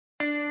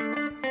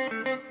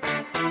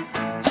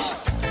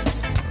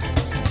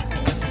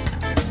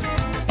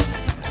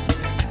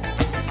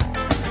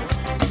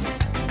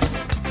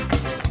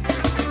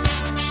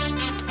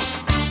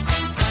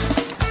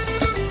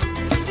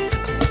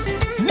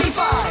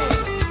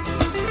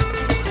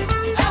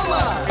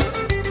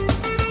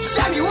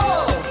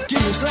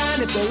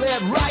people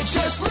live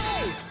righteously.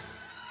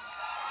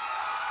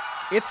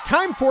 It's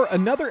time for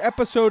another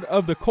episode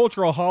of the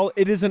Cultural Hall.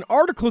 It is an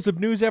Articles of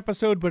News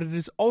episode, but it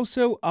is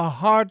also a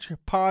Hodge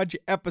Podge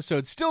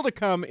episode. Still to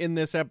come in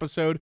this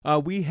episode,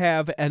 we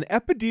have an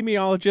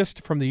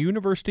epidemiologist from the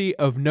University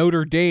of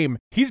Notre Dame.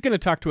 He's going to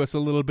talk to us a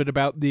little bit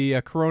about the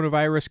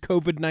coronavirus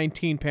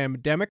COVID-19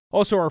 pandemic.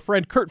 Also, our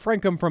friend Kurt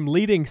Frankum from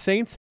Leading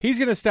Saints. He's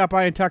going to stop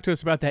by and talk to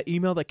us about that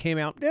email that came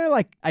out,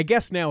 I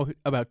guess now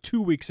about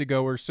 2 weeks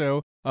ago or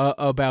so.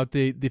 About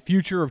the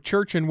future of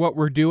church and what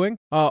we're doing.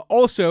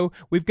 Also,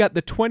 we've got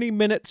the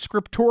 20-minute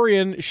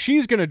scriptorian.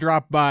 She's going to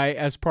drop by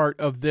as part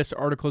of this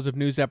Articles of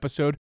News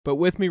episode. But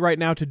with me right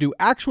now to do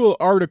actual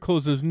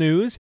Articles of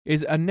News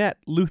is Annette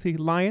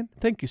Luthi-Lyon.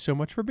 Thank you so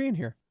much for being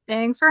here.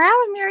 Thanks for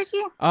having me,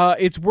 Richie.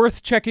 It's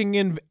worth checking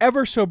in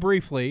ever so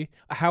briefly.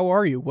 How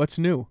are you? What's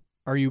new?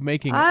 Are you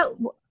making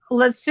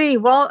Let's see.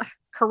 Well,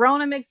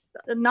 Corona makes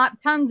not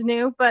tons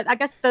new, but I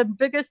guess the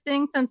biggest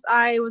thing since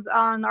I was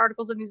on the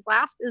Articles of News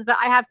last is that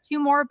I have 2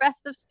 more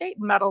Best of State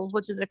medals,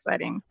 which is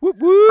exciting Whoop,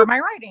 whoop. for my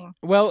writing.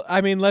 Well,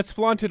 I mean, let's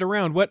flaunt it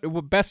around.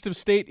 What Best of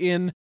State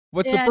in?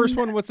 What's the first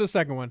one? What's the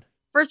second one?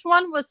 First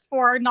one was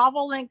for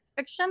novel-length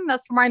fiction.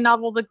 That's for my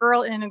novel, The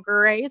Girl in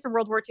Gray. It's a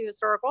World War II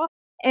historical.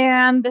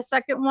 And the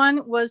second one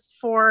was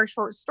for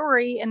short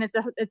story, and it's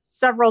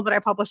several that I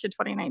published in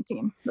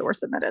 2019 that were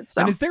submitted.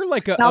 So, and is there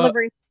like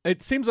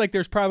it seems like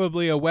there's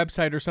probably a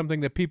website or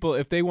something that people,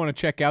 if they want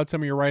to check out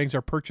some of your writings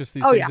or purchase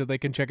these things, that they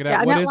can check it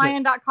out. Yeah, what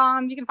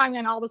AnnetteLyon.com. You can find me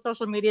on all the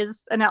social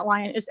medias. Annette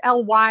Lyon. It's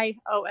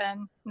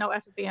Lyon, no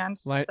S at the end.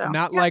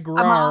 Not like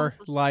RAR,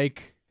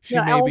 like...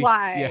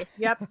 LY.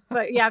 Yep.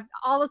 But yeah,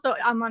 also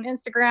I'm on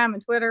Instagram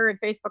and Twitter and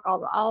Facebook,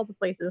 all the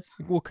places.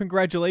 Well,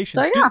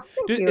 congratulations. So,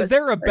 is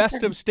there a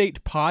Best of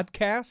State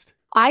podcast?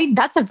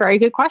 That's a very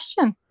good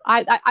question.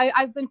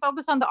 I've been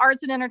focused on the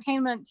arts and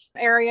entertainment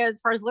area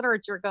as far as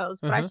literature goes,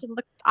 but I should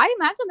look. I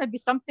imagine there'd be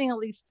something at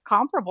least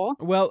comparable.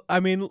 Well, I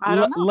mean,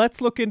 let's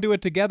look into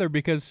it together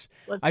because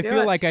I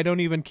feel like I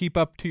don't even keep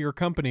up to your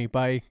company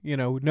by,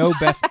 no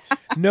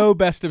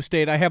Best of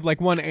State. I have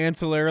like one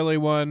ancillary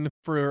one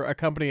for a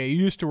company I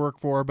used to work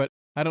for, but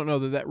I don't know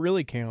that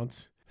really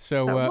counts.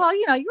 So well,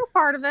 you're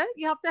part of it.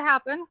 You helped it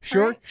happen.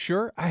 Sure, right?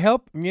 Sure. I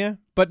help. Yeah,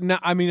 but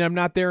I'm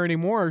not there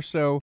anymore,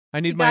 so I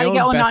need my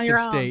own Best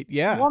of State.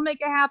 Yeah. We'll make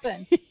it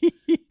happen.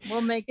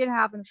 We'll make it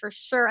happen for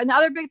sure. And the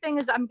other big thing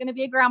is I'm going to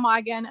be a grandma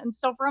again, and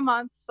so for a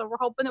month. So we're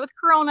hoping that with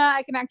Corona,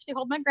 I can actually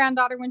hold my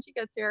granddaughter when she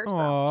gets here.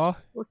 Aww. So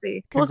we'll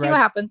see. We'll see what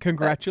happens.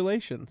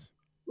 Congratulations.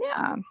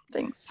 Yeah,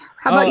 thanks.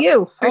 How about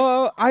you?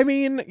 I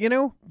mean,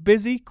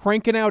 busy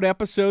cranking out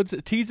episodes,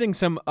 teasing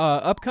some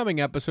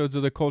upcoming episodes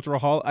of the Cultural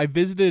Hall. I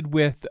visited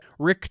with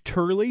Rick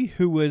Turley,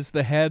 who was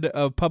the head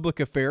of public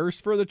affairs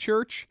for the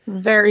church.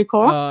 Very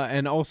cool.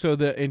 And also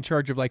in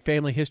charge of like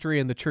family history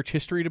in the church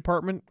history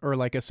department, or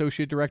like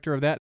associate director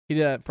of that. He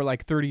did that for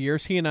like 30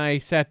 years. He and I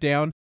sat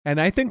down, and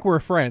I think we're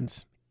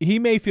friends. He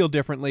may feel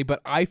differently, but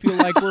I feel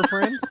like we're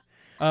friends.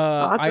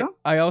 Awesome.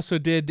 I also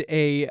did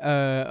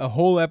a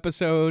whole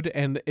episode,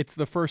 and it's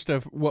the first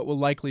of what will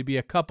likely be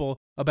a couple,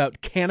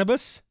 about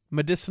cannabis,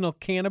 medicinal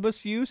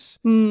cannabis use.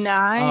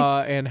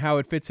 Nice. And how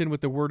it fits in with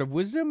the word of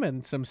wisdom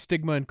and some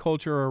stigma and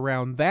culture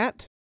around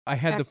that. I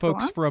had the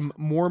folks from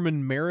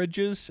Mormon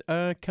Marriages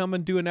come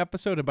and do an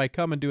episode. And by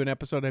come and do an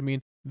episode, I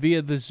mean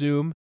via the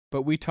Zoom.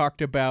 But we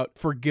talked about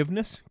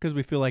forgiveness because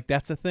we feel like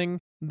that's a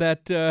thing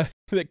that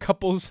that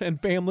couples and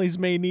families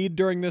may need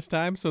during this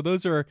time. So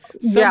those are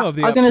some of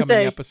the upcoming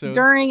episodes.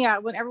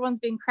 When everyone's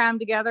being crammed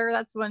together,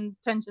 that's when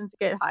tensions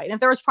get high. And if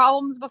there was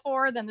problems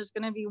before, then there's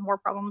going to be more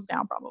problems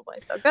now probably.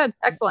 So good.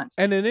 Excellent.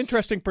 And an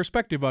interesting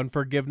perspective on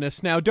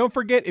forgiveness. Now, don't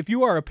forget, if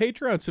you are a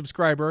Patreon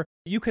subscriber,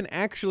 you can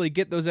actually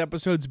get those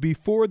episodes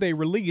before they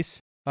release.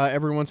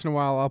 Every once in a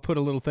while, I'll put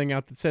a little thing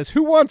out that says,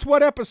 who wants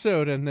what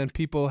episode? And then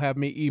people have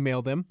me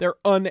email them. They're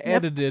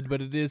unedited,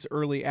 but it is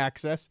early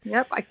access.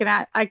 Yep, I can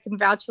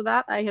vouch for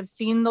that. I have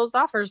seen those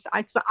offers.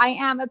 I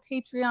am a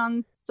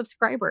Patreon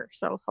subscriber.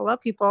 So hello,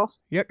 people.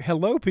 Yep,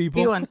 hello,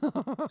 people.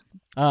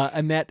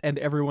 Annette and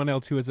everyone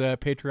else who is a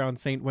Patreon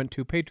saint went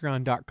to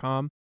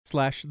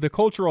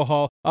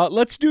patreon.com/theculturalhall.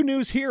 Let's do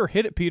news here.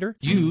 Hit it, Peter.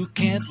 You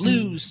can't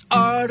lose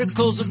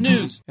Articles of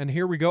News. And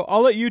here we go.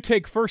 I'll let you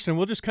take first, and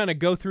we'll just kind of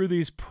go through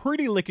these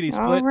pretty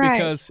lickety-split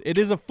because it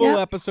is a full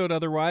episode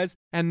otherwise,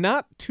 and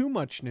not too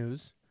much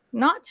news.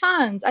 Not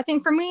tons. I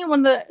think for me,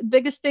 one of the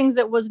biggest things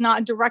that was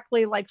not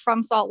directly like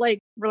from Salt Lake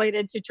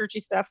related to churchy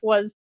stuff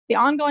was the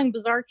ongoing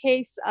bizarre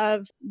case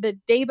of the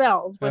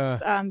Daybells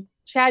with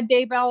Chad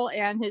Daybell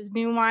and his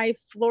new wife,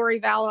 Lori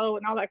Vallow,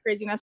 and all that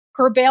craziness.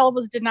 Her bail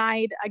was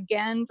denied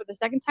again for the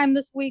second time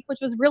this week, which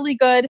was really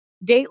good.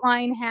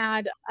 Dateline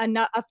had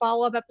a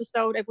follow-up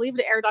episode. I believe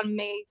it aired on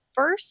May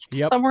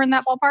 1st, somewhere in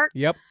that ballpark.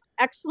 Yep.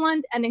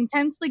 Excellent and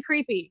intensely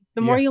creepy.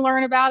 The more you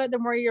learn about it, the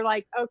more you're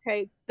like,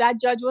 okay, that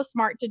judge was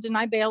smart to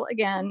deny bail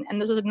again. And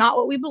this is not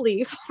what we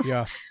believe.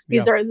 Yeah.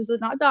 This is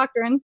not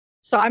doctrine.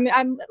 So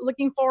I'm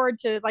looking forward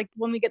to like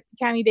when we get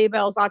Tammy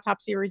Daybell's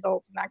autopsy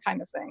results and that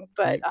kind of thing.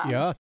 But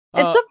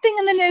It's something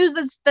in the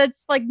news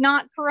that's like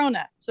not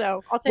Corona,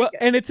 so I'll take it.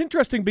 And it's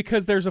interesting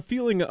because there's a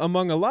feeling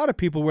among a lot of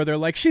people where they're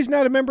like, she's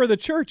not a member of the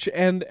church.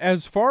 And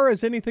as far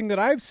as anything that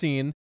I've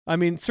seen, I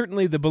mean,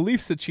 certainly the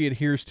beliefs that she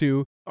adheres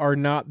to are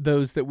not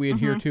those that we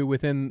adhere to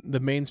within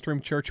the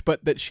mainstream church,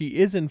 but that she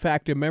is in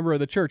fact a member of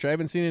the church. I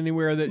haven't seen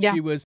anywhere that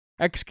she was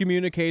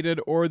excommunicated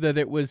or that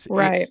it was,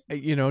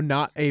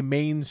 not a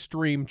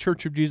mainstream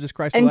Church of Jesus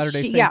Christ of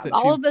Latter-day Saints. Yeah,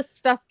 all of this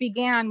stuff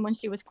began when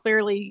she was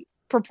clearly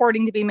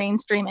purporting to be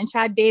mainstream. And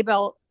Chad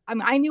Daybell, I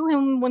mean, I knew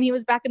him when he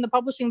was back in the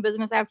publishing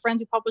business. I have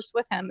friends who published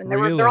with him, and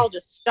they're all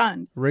just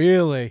stunned.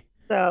 Really?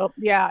 So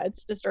yeah,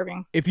 it's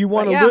disturbing. If you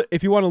want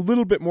if you want a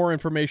little bit more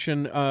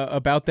information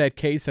about that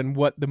case and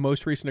what the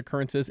most recent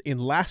occurrence is, in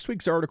last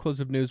week's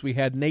articles of news, we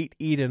had Nate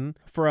Eden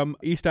from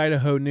East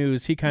Idaho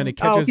News. He kind of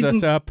catches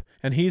us up,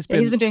 and he's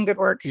been doing good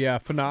work. Yeah,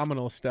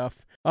 phenomenal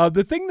stuff.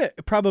 The thing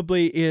that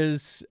probably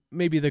is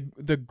maybe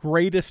the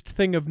greatest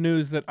thing of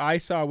news that I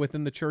saw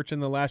within the church in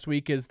the last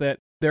week is that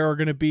there are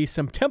going to be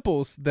some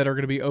temples that are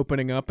going to be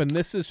opening up, and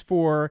this is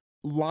for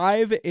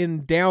live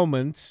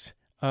endowments.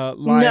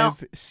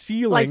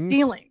 Ceilings. Like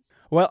ceilings.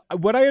 Well,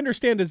 what I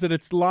understand is that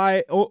it's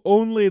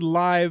only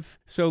live.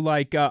 So,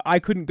 like, I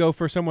couldn't go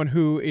for someone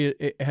who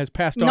has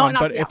passed on.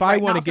 But if I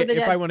want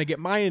to get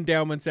my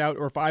endowments out,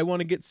 or if I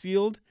want to get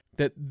sealed,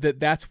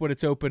 that's what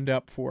it's opened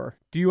up for.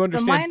 Do you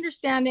understand? From my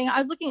understanding, I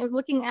was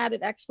looking at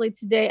it actually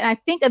today, and I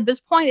think at this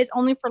point it's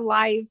only for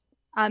live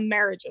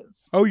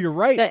marriages. Oh, you're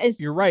right.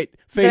 You're right.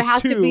 Phase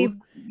 2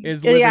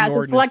 is living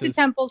ordinances. Selected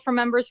temples for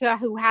members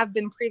who have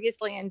been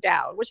previously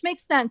endowed, which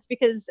makes sense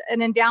because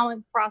an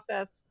endowment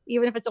process,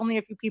 even if it's only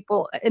a few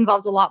people,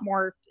 involves a lot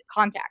more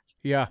contact.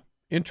 Yeah.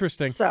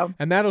 Interesting.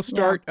 And that'll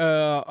start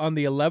on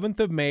the 11th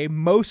of May.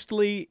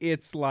 Mostly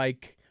it's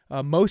like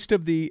most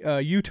of the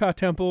Utah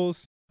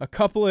temples, a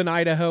couple in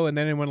Idaho, and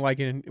then one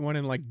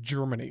in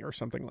Germany or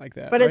something like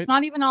that. But it's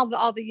not even all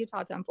the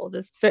Utah temples.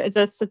 It's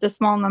a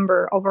small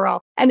number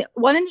overall. And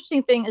one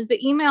interesting thing is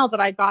the email that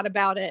I got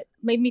about it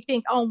made me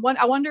think,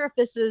 I wonder if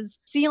this is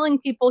sealing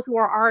people who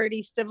are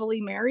already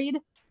civilly married.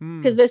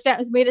 Because this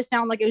made it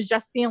sound like it was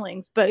just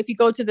sealings. But if you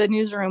go to the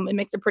newsroom, it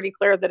makes it pretty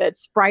clear that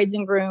it's brides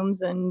and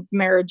grooms and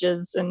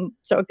marriages. And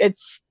so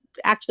it's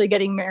actually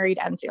getting married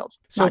and sealed.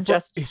 So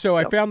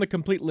I found the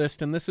complete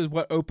list, and this is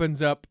what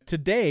opens up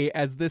today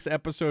as this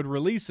episode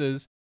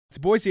releases. It's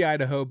Boise,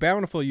 Idaho,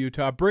 Bountiful,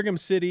 Utah, Brigham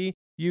City,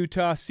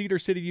 Utah, Cedar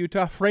City,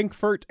 Utah,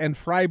 Frankfurt, and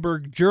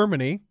Freiburg,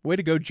 Germany. Way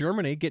to go,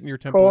 Germany, getting your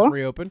temples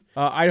reopened.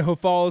 Idaho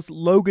Falls,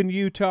 Logan,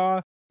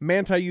 Utah,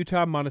 Manti,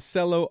 Utah,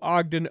 Monticello,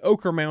 Ogden,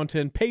 Oker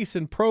Mountain,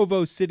 Payson,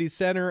 Provo City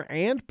Center,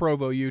 and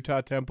Provo, Utah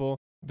Temple,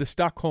 the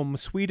Stockholm,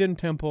 Sweden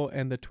Temple,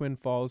 and the Twin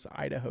Falls,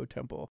 Idaho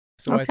Temple.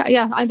 So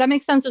that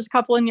makes sense. There's a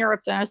couple in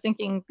Europe. Then I was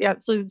thinking,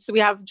 so we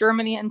have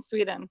Germany and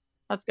Sweden.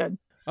 That's good.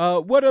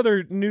 What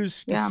other news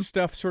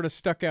stuff sort of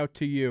stuck out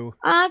to you?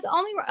 The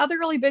only other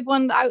really big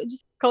one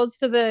just goes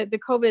to the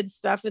COVID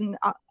stuff, and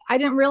I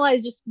didn't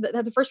realize just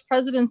that the first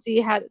presidency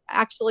had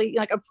actually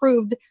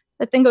approved.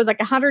 I think it was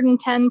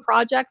 110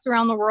 projects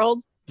around the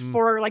world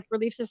for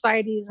relief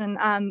societies and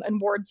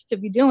boards to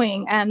be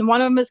doing, and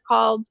one of them is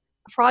called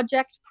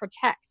Project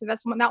Protect. So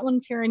that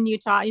one's here in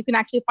Utah. You can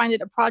actually find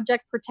it at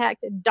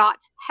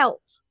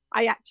projectprotect.health.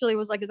 I actually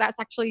was like, that's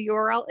actually a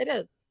URL. It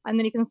is. And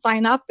then you can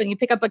sign up and you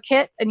pick up a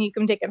kit and you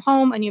can take it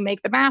home and you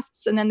make the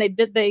masks, and then they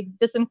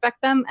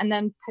disinfect them and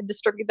then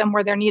distribute them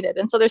where they're needed.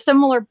 And so there's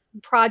similar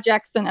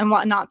projects and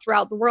whatnot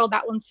throughout the world.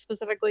 That one's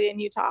specifically in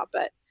Utah,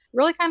 but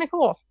really kind of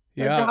cool.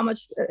 Yeah. How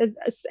much is,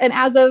 and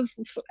as of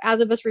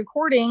this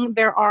recording,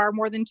 there are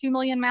more than 2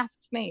 million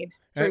masks made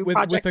through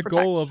Project with a Protect.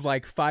 goal of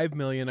 5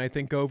 million, I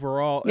think,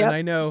 overall. Yep. And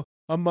I know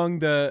among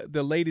the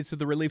ladies of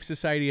the Relief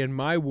Society in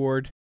my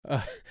ward,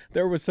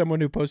 there was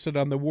someone who posted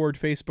on the ward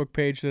Facebook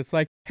page that's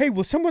like, hey,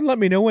 will someone let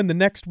me know when the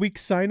next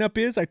week's sign up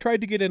is? I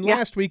tried to get in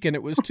last week and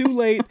it was too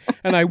late,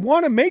 and I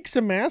want to make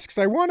some masks.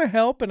 I want to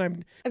help.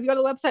 And if you go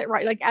to the website,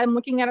 right, I'm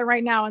looking at it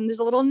right now, and there's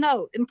a little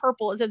note in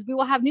purple. It says, we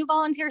will have new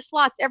volunteer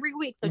slots every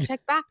week. So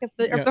check back if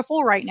they're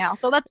full right now.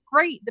 So that's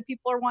great that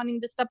people are wanting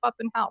to step up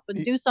and help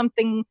and do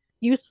something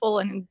useful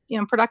and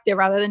productive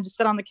rather than just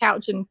sit on the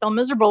couch and feel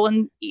miserable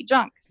and eat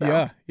junk.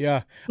 So.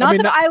 Yeah. Not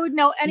that I would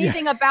know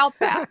anything about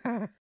that.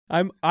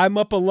 I'm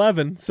up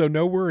 11, so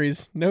no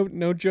worries. No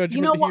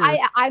judgment here.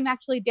 I'm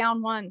actually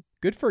down 1.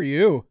 Good for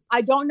you. I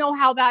don't know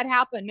how that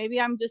happened.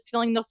 Maybe I'm just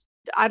feeling this.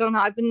 I don't know.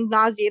 I've been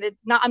nauseated.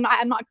 I'm not.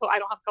 I don't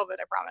have COVID.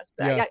 I promise.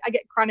 But I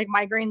get chronic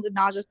migraines, and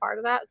nausea is part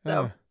of that.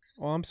 So.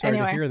 Well, I'm sorry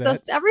to hear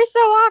that. So every so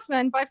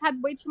often, but I've had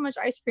way too much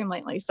ice cream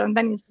lately, so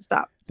that needs to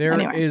stop. There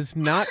is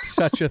not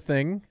such a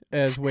thing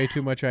as way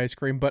too much ice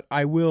cream, but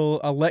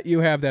I'll let you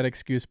have that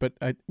excuse, but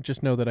I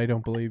just know that I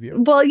don't believe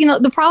you. Well,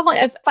 the problem,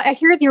 if I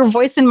hear your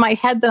voice in my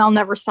head, then I'll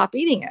never stop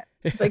eating it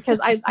because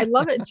I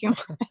love it too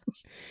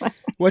much.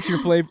 What's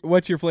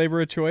your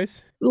flavor of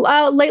choice?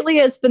 Lately,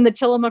 it's been the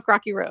Tillamook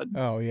Rocky Road.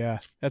 Oh, yeah.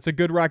 That's a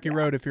good Rocky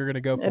Road if you're going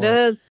to go for it. It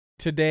is.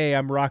 Today,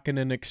 I'm rocking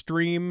an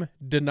Extreme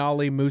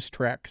Denali Moose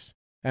Tracks.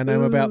 And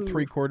I'm about Ooh.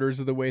 3/4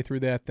 of the way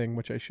through that thing,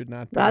 which I should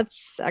not be.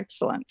 That's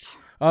excellent.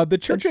 The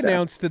church Good stuff.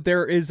 announced that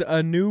there is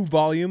a new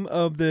volume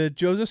of the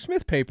Joseph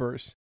Smith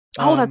papers.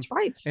 Oh, that's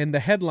right. In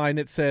the headline,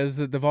 it says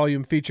that the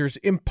volume features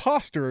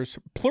imposters,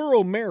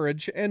 plural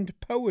marriage, and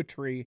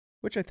poetry,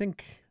 which I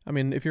think, I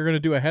mean, if you're going to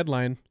do a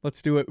headline,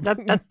 let's do it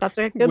That's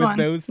a good with one.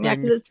 those Yeah,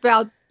 things. because it's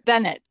about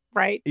Bennett,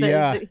 right?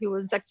 Yeah. That he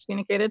was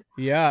excommunicated.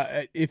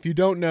 Yeah, if you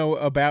don't know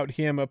about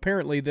him,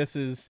 apparently this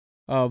is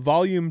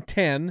volume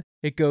 10.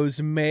 It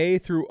goes May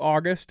through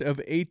August of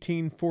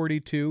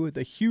 1842,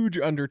 the huge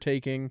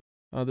undertaking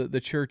that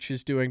the church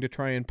is doing to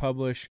try and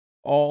publish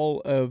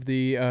all of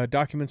the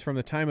documents from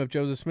the time of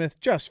Joseph Smith.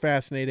 Just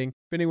fascinating.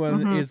 If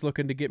anyone is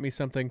looking to get me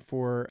something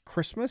for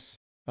Christmas,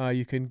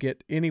 you can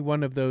get any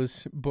one of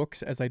those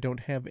books, as I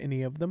don't have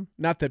any of them.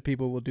 Not that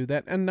people will do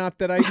that, and not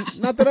that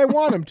I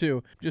want them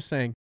to. Just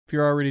saying. If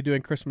you're already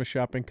doing Christmas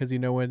shopping, because you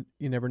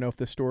never know if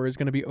the store is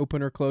going to be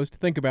open or closed,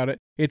 think about it.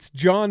 It's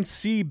John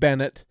C.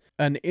 Bennett,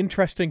 an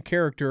interesting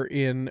character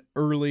in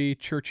early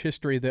church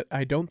history that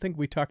I don't think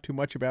we talk too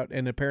much about,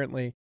 and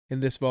apparently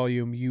in this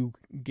volume you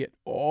get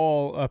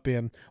all up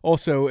in.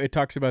 Also, it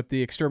talks about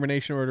the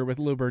extermination order with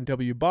Lilburn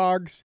W.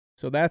 Boggs,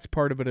 so that's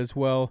part of it as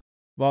well.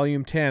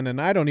 Volume 10,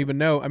 and I don't even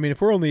know. I mean, if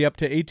we're only up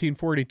to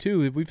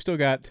 1842, we've still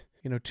got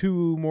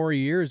 2 more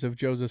years of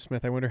Joseph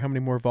Smith. I wonder how many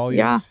more volumes.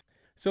 Yeah.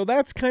 So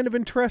that's kind of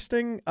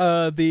interesting.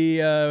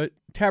 The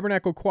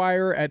Tabernacle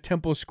Choir at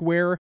Temple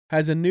Square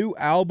has a new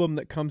album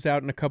that comes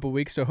out in a couple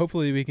weeks, so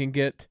hopefully we can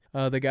get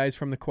the guys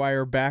from the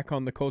choir back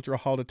on the Cultural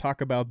Hall to talk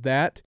about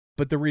that.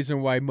 But the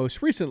reason why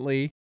most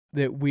recently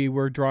that we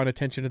were drawing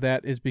attention to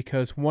that is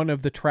because one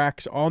of the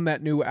tracks on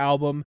that new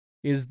album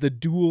is the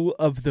Duel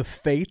of the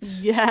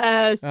Fates.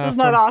 Yes, isn't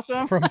that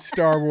awesome? From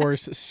Star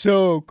Wars.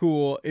 So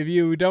cool. If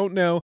you don't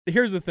know,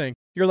 here's the thing.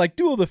 You're like,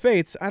 Duel of the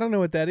Fates, I don't know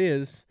what that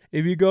is.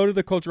 If you go to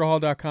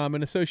theculturalhall.com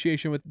in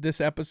association with this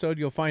episode,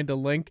 you'll find a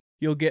link.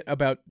 You'll get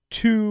about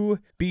 2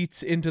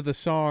 beats into the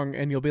song,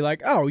 and you'll be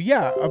like, oh,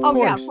 yeah, of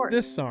course,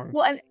 this song.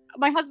 Well, and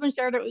my husband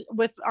shared it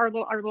with our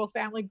little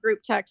family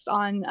group text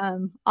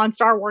on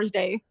Star Wars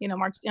Day,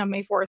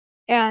 May 4th.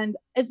 And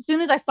as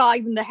soon as I saw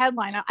even the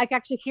headline, I could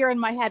actually hear in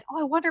my head,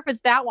 oh, I wonder if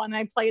it's that one. And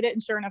I played it,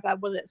 and sure enough,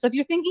 that was it. So if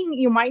you're thinking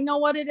you might know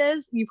what it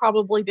is, you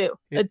probably do.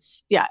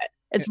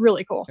 It's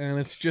really cool. And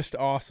it's just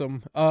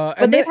awesome.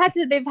 But they've had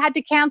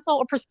to cancel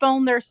or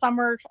postpone their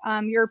summer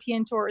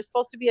European tour. It's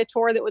supposed to be a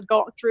tour that would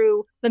go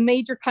through the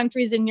major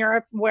countries in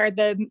Europe where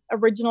the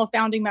original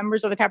founding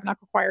members of the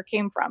Tabernacle Choir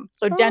came from.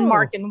 So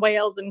Denmark and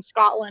Wales and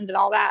Scotland and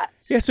all that.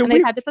 Yeah, so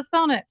they've had to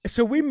postpone it.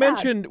 So we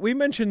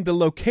mentioned the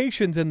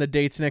locations and the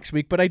dates next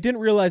week, but I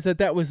didn't realize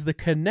that was the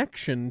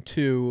connection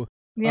to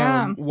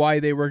why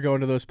they were going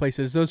to those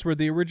places. Those were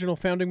the original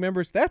founding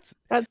members. That's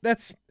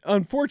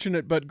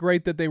unfortunate, but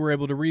great that they were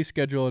able to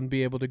reschedule and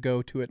be able to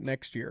go to it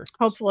next year.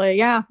 Hopefully,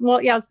 yeah.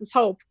 Well, yeah, it's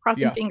hope.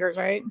 Crossing fingers,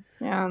 right?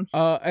 Yeah.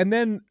 And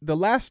then the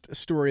last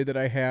story that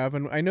I have,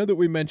 and I know that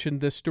we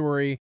mentioned this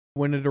story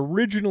when it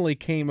originally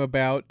came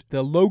about,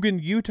 the Logan,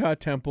 Utah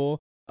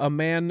temple. A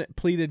man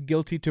pleaded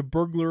guilty to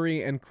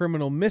burglary and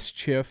criminal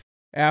mischief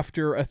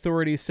after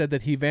authorities said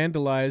that he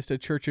vandalized a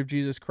Church of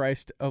Jesus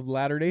Christ of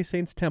Latter-day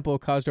Saints temple,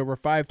 caused over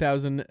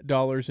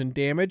 $5,000 in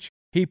damage.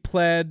 He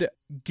pled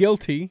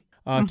guilty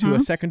to a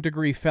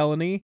second-degree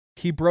felony.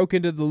 He broke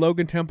into the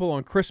Logan Temple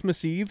on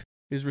Christmas Eve,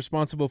 is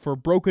responsible for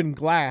broken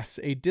glass,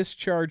 a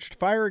discharged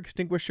fire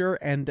extinguisher,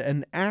 and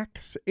an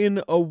axe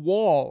in a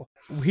wall.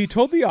 He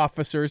told the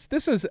officers,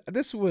 this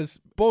was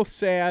both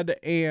sad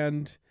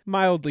and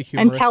mildly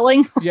humorous. And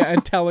telling. Yeah,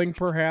 and telling,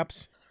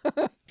 perhaps.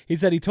 He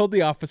said he told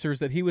the officers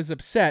that he was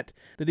upset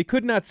that he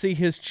could not see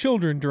his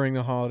children during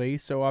the holiday,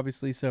 so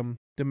obviously some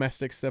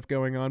domestic stuff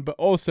going on, but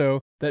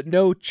also that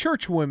no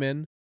church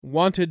women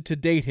wanted to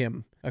date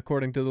him,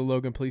 according to the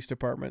Logan Police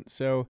Department.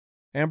 So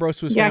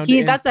Ambrose was found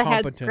incompetent. That's a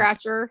head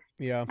scratcher.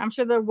 Yeah. I'm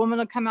sure the woman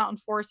will come out in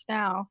force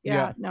now.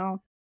 Yeah.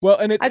 No. Well,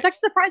 and I was actually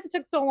surprised it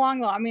took so long,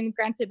 though. I mean,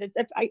 granted,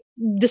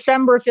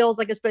 December feels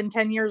like it's been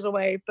 10 years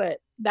away, but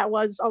that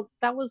was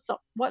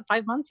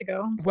 5 months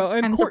ago. Well,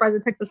 and I'm surprised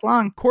it took this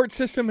long. Court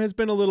system has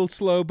been a little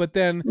slow, but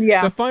then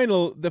the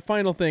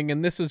final thing,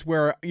 and this is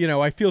where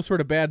I feel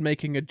sort of bad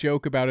making a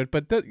joke about it,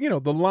 but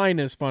the line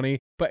is funny.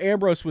 But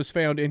Ambrose was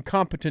found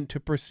incompetent to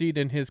proceed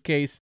in his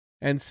case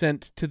and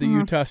sent to the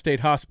Utah State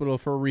Hospital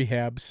for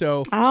rehab.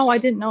 So I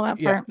didn't know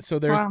that part.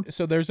 Yeah,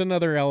 so there's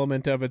another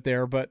element of it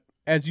there, but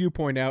as you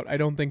point out, I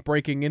don't think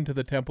breaking into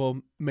the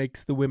temple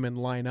makes the women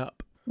line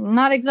up.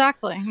 Not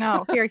exactly.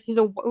 No. Here he's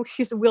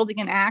wielding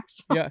an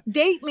axe. Yeah.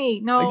 Date me.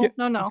 No.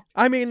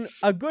 I mean,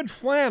 a good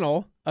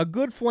flannel,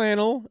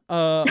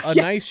 a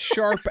nice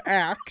sharp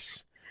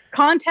axe.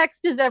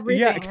 Context is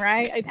everything,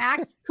 right? An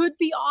axe could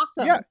be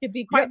awesome. Yeah. It could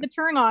be quite the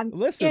turn on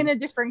in a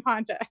different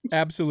context.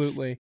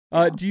 Absolutely.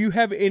 Do you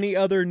have any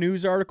other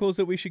news articles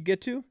that we should get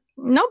to?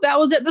 Nope, that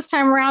was it this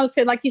time around. It's,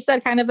 like you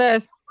said, kind of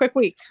a quick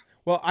week.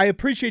 Well, I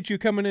appreciate you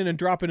coming in and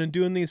dropping and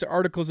doing these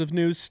articles of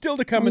news. Still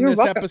to come in this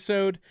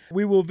episode,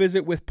 we will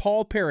visit with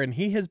Paul Perrin.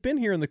 He has been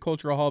here in the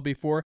Cultural Hall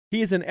before.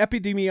 He is an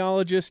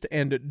epidemiologist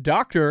and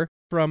doctor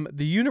from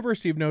the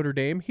University of Notre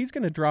Dame. He's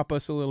going to drop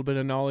us a little bit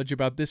of knowledge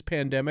about this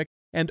pandemic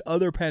and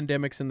other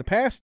pandemics in the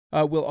past.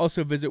 We'll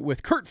also visit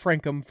with Kurt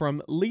Frankum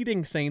from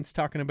Leading Saints,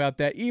 talking about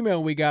that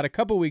email we got a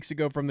couple weeks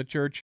ago from the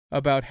church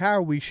about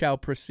how we shall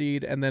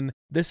proceed. And then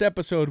this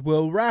episode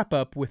will wrap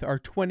up with our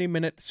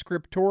 20-minute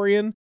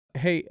scriptorian.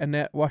 Hey,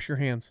 Annette, wash your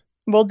hands.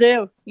 Will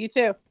do. You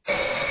too.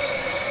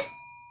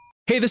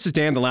 Hey, this is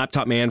Dan, the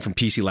laptop man from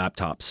PC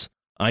Laptops.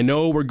 I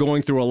know we're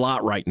going through a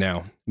lot right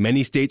now.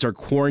 Many states are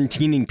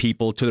quarantining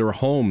people to their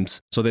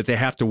homes so that they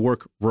have to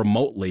work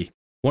remotely.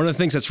 One of the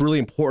things that's really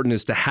important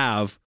is to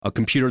have a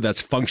computer that's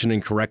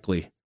functioning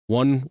correctly.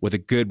 One with a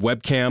good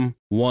webcam,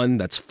 one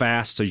that's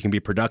fast so you can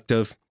be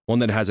productive, one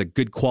that has a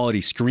good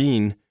quality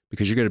screen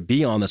because you're going to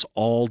be on this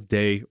all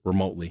day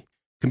remotely.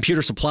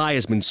 Computer supply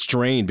has been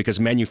strained because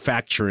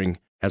manufacturing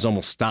has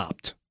almost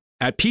stopped.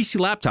 At PC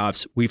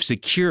Laptops, we've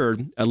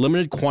secured a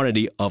limited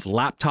quantity of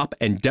laptop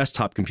and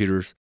desktop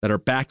computers that are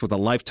backed with a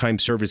lifetime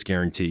service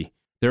guarantee.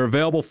 They're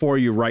available for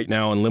you right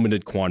now in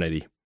limited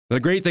quantity. The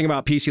great thing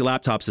about PC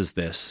Laptops is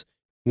this.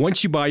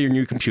 Once you buy your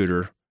new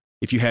computer,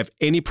 if you have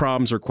any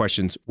problems or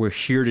questions, we're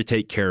here to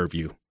take care of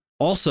you.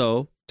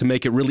 Also, to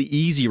make it really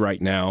easy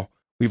right now,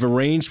 we've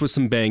arranged with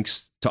some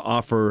banks to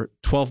offer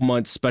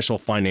 12-month special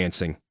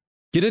financing.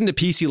 Get into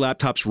PC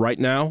Laptops right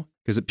now,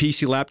 because at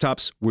PC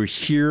Laptops, we're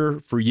here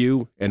for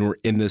you and we're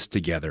in this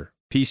together.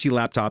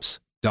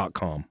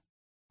 PCLaptops.com.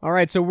 All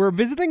right, so we're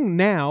visiting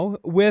now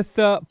with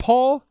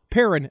Paul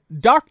Perrin,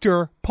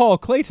 Dr. Paul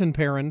Clayton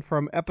Perrin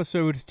from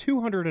episode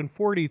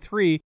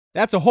 243.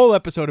 That's a whole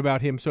episode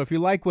about him, so if you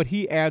like what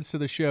he adds to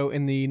the show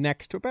in the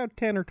next about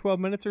 10 or 12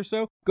 minutes or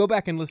so, go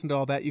back and listen to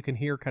all that. You can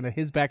hear kind of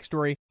his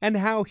backstory and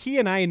how he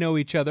and I know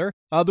each other.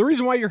 The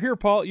reason why you're here,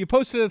 Paul, you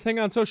posted a thing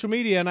on social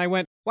media, and I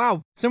went,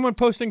 wow, someone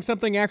posting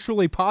something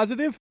actually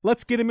positive?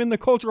 Let's get him in the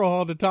Cultural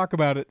Hall to talk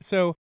about it.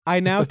 So I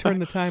now turn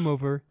the time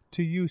over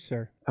to you,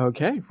 sir.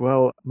 Okay,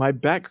 well, my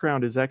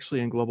background is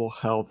actually in global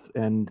health,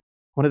 and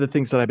one of the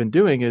things that I've been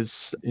doing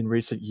is in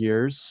recent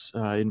years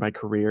in my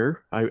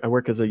career, I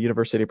work as a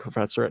university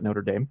professor at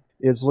Notre Dame,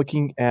 is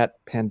looking at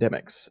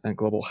pandemics and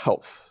global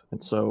health.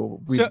 And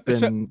so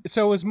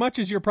So as much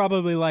as you're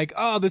probably like,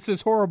 oh, this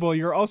is horrible,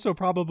 you're also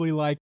probably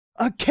like,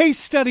 a case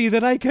study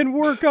that I can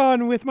work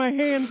on with my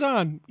hands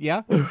on.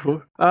 Yeah?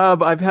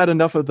 I've had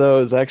enough of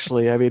those,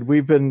 actually. I mean,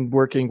 we've been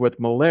working with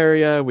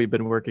malaria, we've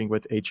been working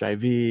with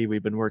HIV,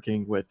 we've been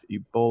working with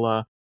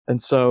Ebola.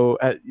 And so,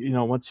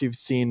 once you've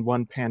seen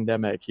one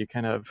pandemic, you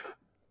kind of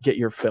get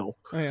your fill.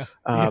 Oh, yeah.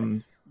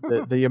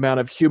 The amount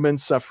of human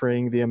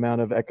suffering, the amount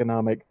of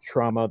economic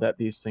trauma that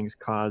these things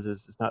cause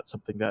is not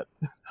something that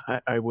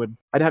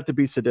I'd have to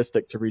be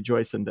sadistic to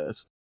rejoice in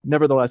this.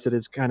 Nevertheless, it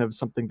is kind of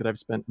something that I've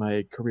spent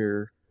my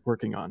career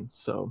working on.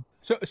 So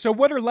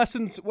what are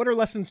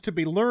lessons to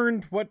be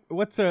learned?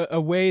 What's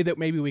a way that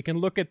maybe we can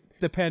look at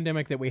the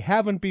pandemic that we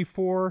haven't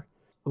before?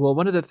 Well,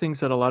 one of the things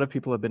that a lot of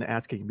people have been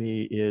asking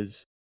me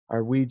is,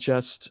 are we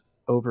just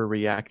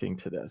overreacting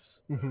to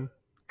this? Mm-hmm.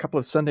 A couple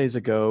of Sundays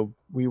ago,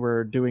 we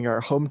were doing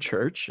our home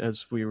church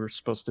as we were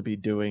supposed to be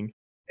doing,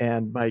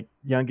 and my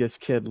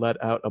youngest kid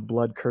let out a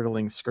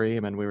blood-curdling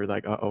scream, and we were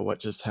like, uh-oh, what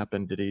just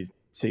happened? Did he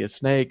see a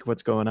snake?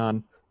 What's going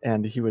on?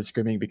 And he was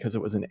screaming because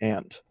it was an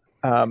ant.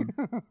 And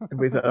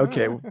we thought,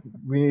 okay,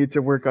 we need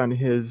to work on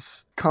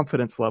his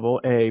confidence level,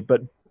 A,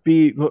 but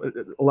B,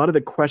 a lot of the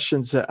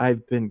questions that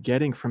I've been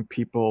getting from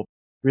people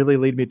really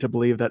lead me to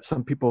believe that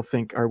some people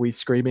think, are we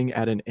screaming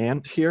at an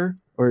ant here,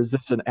 or is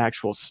this an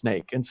actual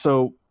snake? And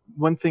so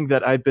one thing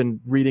that I've been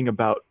reading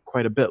about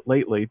quite a bit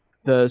lately,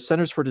 the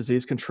Centers for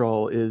Disease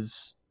Control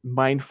is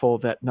mindful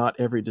that not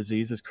every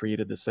disease is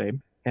created the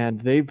same.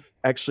 And they've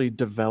actually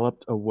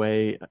developed a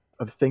way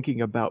of thinking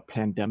about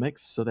pandemics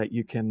so that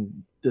you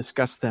can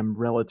discuss them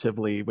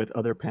relatively with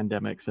other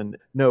pandemics and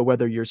know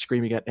whether you're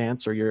screaming at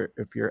ants or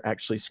if you're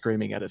actually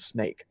screaming at a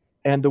snake.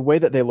 And the way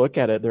that they look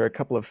at it, there are a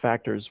couple of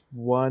factors.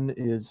 One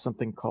is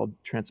something called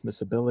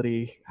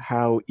transmissibility.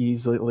 How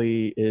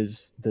easily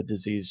is the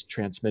disease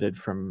transmitted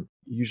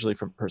usually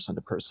from person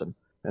to person?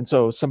 And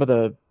so some of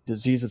the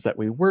diseases that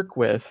we work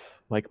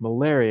with, like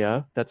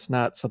malaria, that's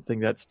not something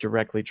that's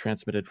directly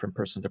transmitted from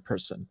person to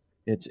person.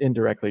 It's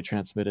indirectly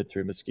transmitted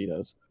through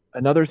mosquitoes.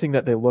 Another thing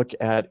that they look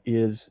at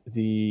is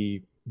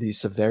the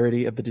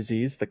severity of the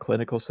disease, the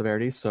clinical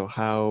severity. So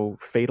how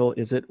fatal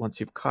is it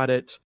once you've caught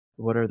it?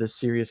 What are the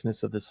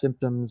seriousness of the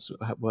symptoms?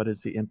 What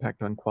is the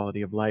impact on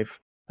quality of life?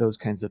 Those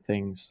kinds of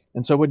things.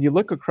 And so when you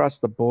look across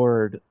the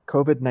board,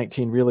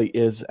 COVID-19 really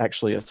is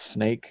actually a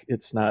snake.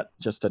 It's not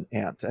just an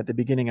ant. At the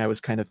beginning, I was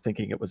kind of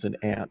thinking it was an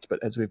ant, but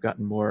as we've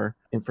gotten more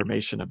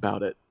information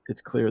about it,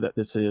 it's clear that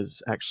this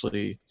is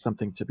actually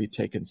something to be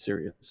taken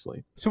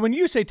seriously. So when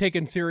you say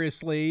taken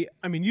seriously,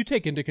 I mean, you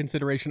take into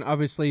consideration,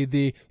 obviously,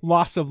 the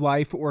loss of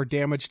life or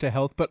damage to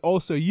health, but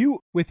also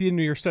you, within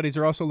your studies,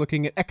 are also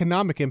looking at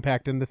economic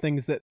impact and the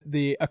things that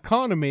the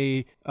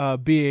economy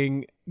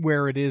being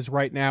where it is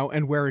right now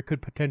and where it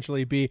could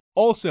potentially be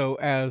also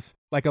as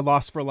like a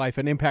loss for life,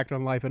 an impact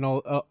on life and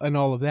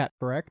all of that,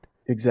 correct?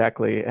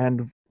 Exactly.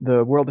 And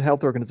the World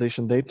Health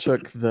Organization, they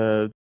took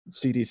the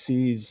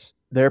CDC's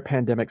their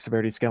pandemic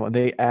severity scale, and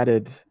they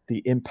added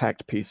the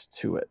impact piece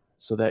to it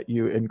so that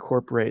you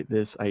incorporate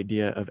this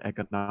idea of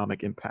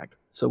economic impact.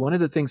 So one of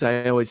the things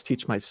I always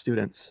teach my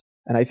students,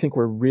 and I think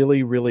we're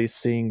really, really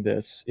seeing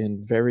this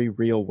in very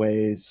real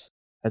ways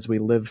as we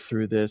live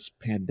through this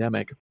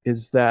pandemic,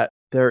 is that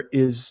there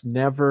is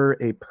never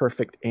a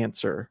perfect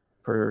answer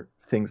for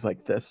things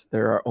like this.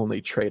 There are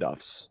only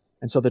trade-offs.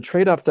 And so the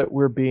trade-off that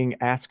we're being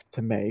asked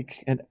to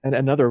make, and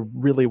another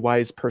really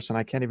wise person,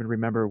 I can't even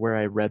remember where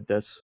I read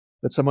this,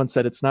 but someone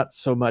said it's not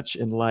so much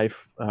in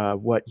life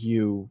what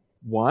you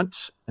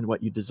want and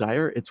what you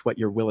desire, it's what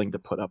you're willing to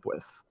put up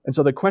with. And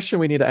so the question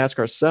we need to ask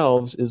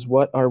ourselves is,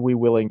 what are we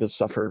willing to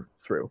suffer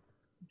through?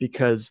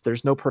 Because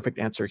there's no perfect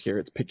answer here.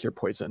 It's pick your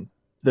poison.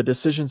 The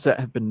decisions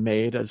that have been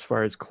made as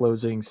far as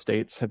closing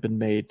states have been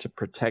made to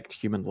protect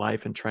human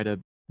life and try to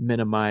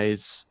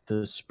minimize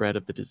the spread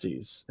of the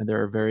disease. And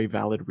there are very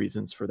valid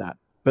reasons for that.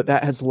 But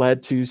that has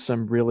led to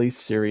some really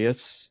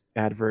serious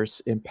adverse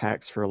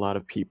impacts for a lot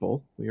of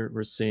people.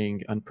 We're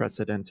seeing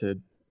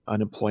unprecedented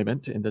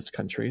unemployment in this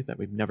country that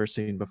we've never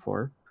seen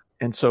before.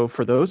 And so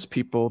for those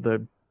people,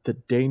 the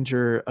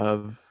danger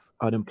of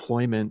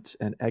unemployment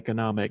and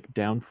economic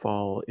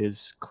downfall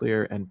is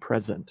clear and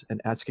present,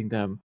 and asking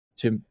them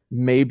to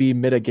maybe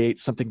mitigate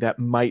something that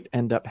might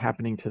end up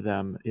happening to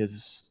them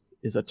is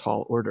a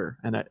tall order.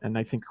 And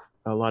I think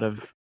a lot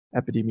of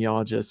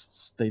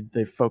epidemiologists,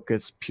 they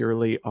focus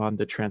purely on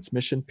the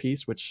transmission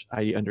piece, which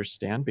I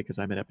understand because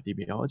I'm an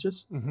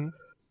epidemiologist. Mm-hmm.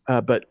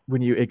 But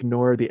when you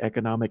ignore the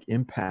economic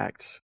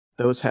impact,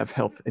 those have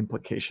health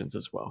implications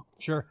as well.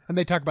 Sure. And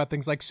they talk about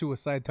things like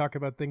suicide, talk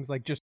about things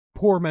like just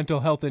poor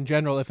mental health in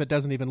general, if it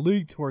doesn't even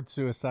lead towards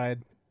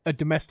suicide,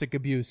 domestic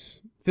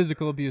abuse,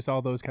 physical abuse,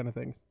 all those kind of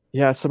things.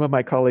 Yeah, some of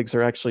my colleagues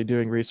are actually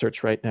doing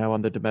research right now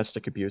on the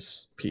domestic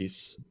abuse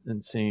piece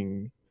and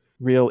seeing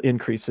real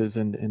increases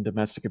in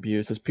domestic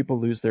abuse as people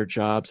lose their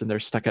jobs and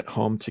they're stuck at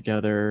home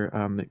together.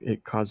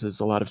 It causes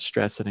a lot of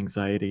stress and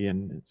anxiety,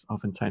 and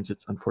oftentimes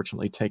it's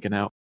unfortunately taken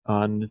out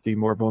on the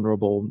more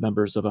vulnerable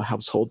members of a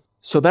household.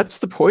 So that's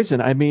the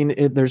poison. I mean,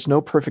 there's no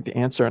perfect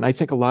answer. And I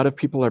think a lot of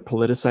people are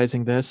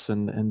politicizing this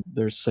and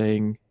they're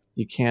saying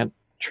you can't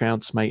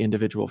trounce my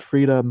individual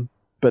freedom.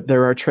 But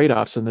there are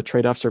trade-offs, and the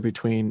trade-offs are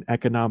between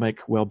economic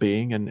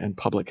well-being and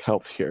public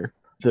health here.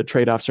 The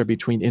trade-offs are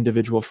between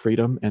individual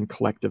freedom and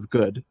collective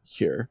good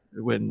here.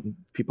 When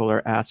people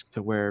are asked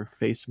to wear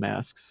face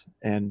masks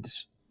and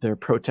they're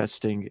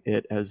protesting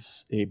it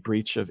as a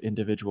breach of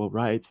individual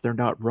rights, they're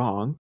not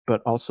wrong.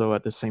 But also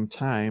at the same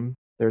time,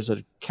 there's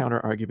a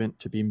counter-argument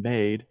to be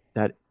made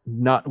that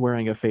not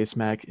wearing a face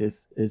mask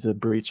is a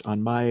breach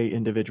on my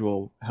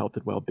individual health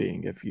and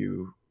well-being if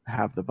you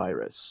have the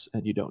virus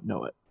and you don't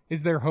know it.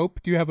 Is there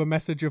hope? Do you have a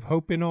message of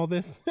hope in all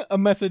this? A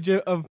message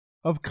of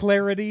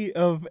clarity,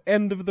 of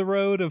end of the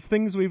road, of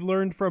things we've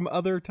learned from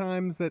other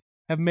times that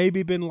have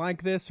maybe been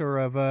like this, or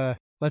of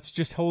let's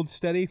just hold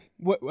steady?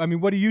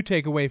 What do you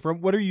take away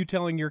from? What are you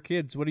telling your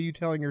kids? What are you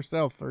telling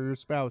yourself or your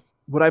spouse?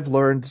 What I've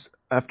learned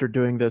after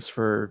doing this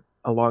for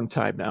a long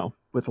time now,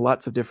 with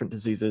lots of different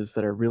diseases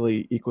that are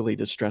really equally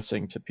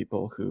distressing to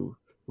people who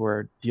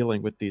are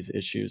dealing with these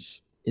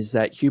issues, is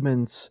that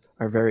humans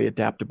are very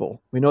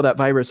adaptable. We know that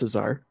viruses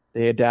are.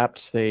 They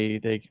adapt,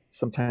 they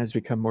sometimes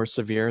become more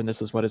severe, and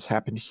this is what has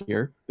happened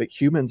here. But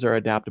humans are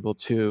adaptable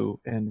too,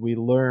 and we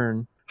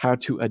learn how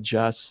to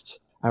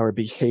adjust our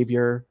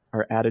behavior,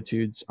 our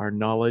attitudes, our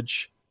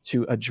knowledge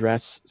to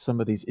address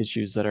some of these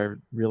issues that are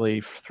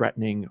really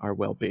threatening our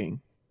well-being.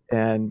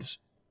 And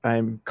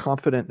I'm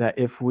confident that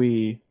if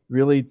we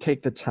really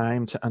take the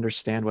time to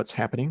understand what's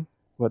happening,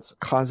 what's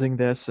causing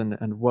this,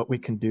 and what we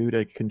can do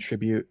to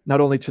contribute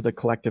not only to the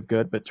collective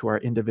good, but to our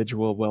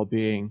individual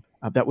well-being,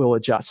 that will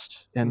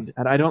adjust. And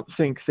I don't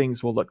think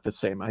things will look the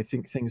same. I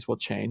think things will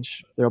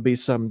change. There'll be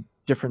some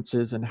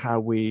differences in how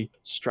we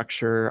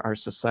structure our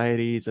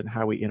societies and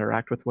how we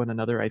interact with one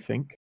another, I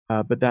think.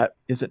 But that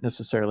isn't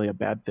necessarily a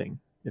bad thing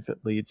if it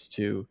leads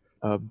to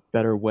a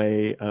better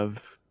way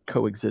of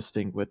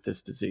coexisting with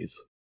this disease.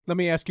 Let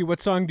me ask you,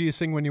 what song do you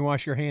sing when you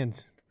wash your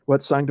hands?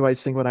 What song do I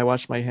sing when I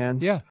wash my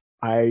hands? Yeah.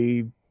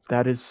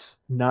 That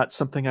is not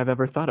something I've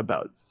ever thought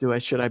about.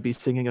 Should I be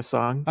singing a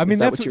song? I mean,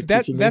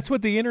 that's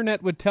what the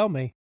internet would tell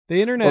me. The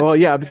internet. Well,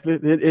 yeah,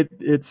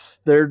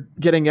 they're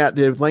getting at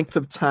the length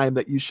of time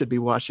that you should be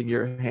washing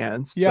your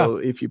hands. Yeah. So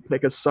if you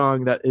pick a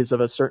song that is of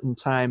a certain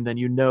time, then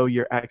you know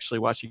you're actually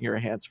washing your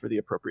hands for the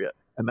appropriate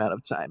amount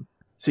of time.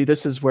 See,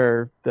 this is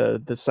where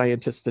the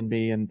scientist in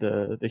me and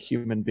the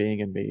human being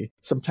in me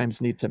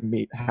sometimes need to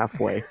meet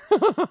halfway.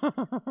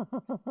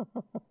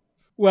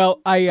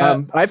 Well,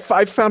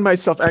 I've found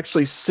myself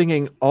actually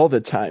singing all the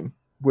time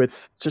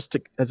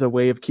as a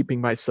way of keeping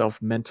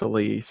myself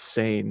mentally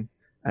sane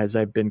as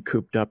I've been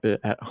cooped up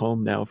at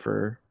home now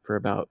for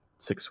about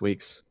 6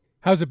 weeks.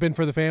 How's it been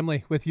for the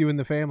family, with you and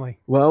the family?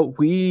 Well,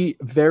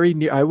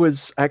 I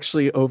was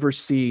actually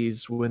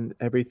overseas when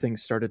everything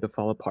started to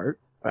fall apart.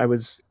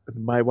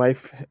 My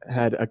wife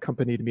had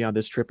accompanied me on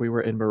this trip. We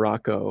were in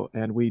Morocco,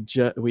 and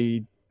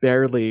we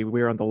we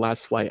were on the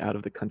last flight out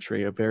of the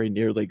country. I very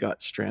nearly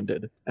got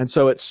stranded. And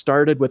so it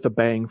started with a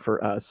bang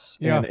for us.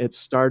 Yeah. And it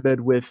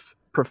started with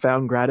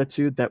profound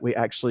gratitude that we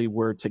actually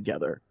were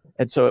together.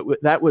 And so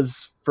that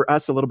was for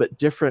us a little bit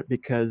different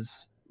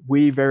because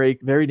we very,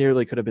 very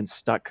nearly could have been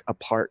stuck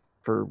apart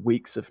for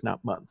weeks, if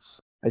not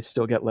months. I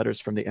still get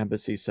letters from the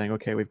embassy saying,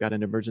 okay, we've got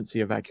an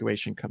emergency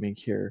evacuation coming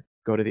here,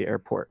 go to the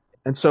airport.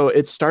 And so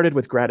it started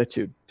with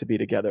gratitude to be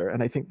together.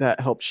 And I think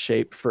that helped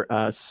shape for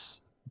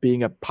us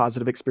being a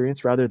positive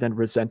experience rather than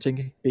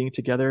resenting being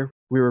together.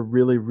 We were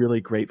really,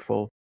 really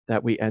grateful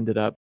that we ended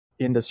up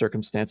in the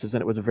circumstances.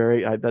 And it was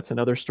that's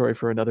another story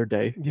for another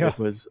day. Yeah. It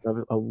was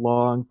a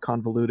long,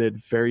 convoluted,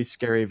 very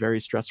scary,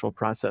 very stressful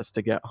process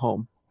to get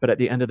home. But at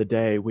the end of the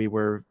day, we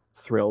were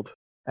thrilled.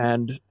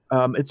 And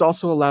it's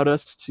also allowed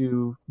us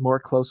to more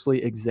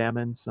closely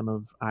examine some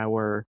of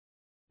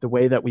the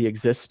way that we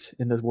exist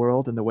in the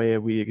world and the way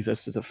we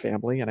exist as a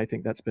family. And I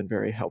think that's been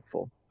very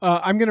helpful.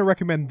 I'm going to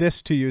recommend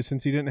this to you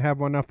since you didn't have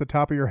one off the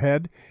top of your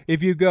head.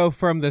 If you go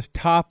from this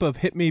top of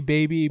Hit Me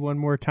Baby One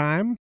More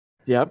Time,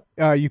 yep,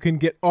 you can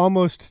get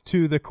almost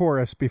to the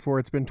chorus before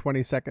it's been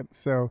 20 seconds.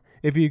 So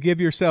if you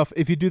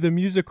do the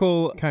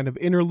musical kind of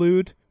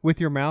interlude with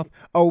your mouth,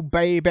 oh,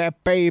 baby,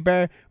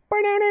 baby,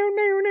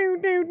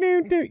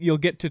 you'll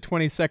get to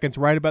 20 seconds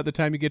right about the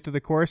time you get to the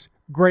chorus.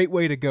 Great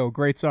way to go.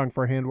 Great song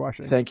for hand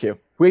washing. Thank you.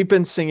 We've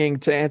been singing,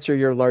 to answer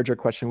your larger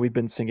question, we've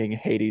been singing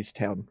Hades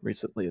Town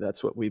recently.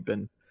 That's what we've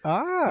been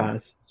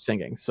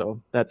singing.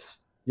 So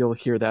you'll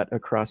hear that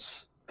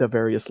across the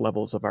various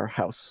levels of our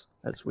house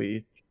as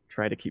we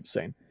try to keep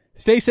sane.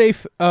 Stay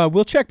safe.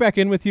 We'll check back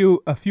in with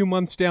you a few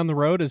months down the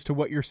road as to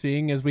what you're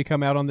seeing as we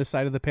come out on this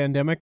side of the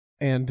pandemic.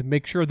 And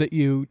make sure that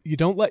you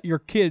don't let your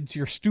kids,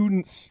 your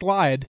students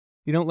slide.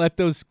 You don't let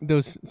those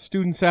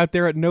students out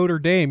there at Notre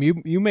Dame.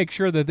 You make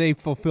sure that they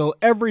fulfill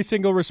every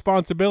single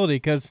responsibility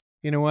because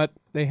you know what,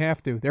 they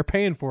have to. They're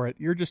paying for it.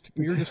 You're just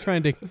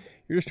trying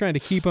to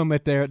keep them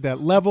at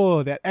that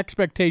level, that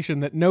expectation,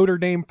 that Notre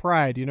Dame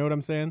pride. You know what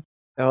I'm saying?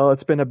 Well,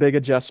 it's been a big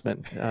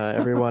adjustment.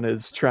 Everyone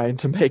is trying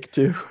to make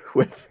do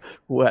with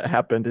what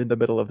happened in the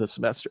middle of the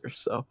semester.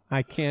 So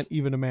I can't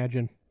even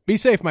imagine. Be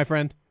safe, my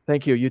friend.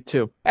 Thank you. You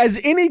too. As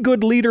any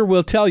good leader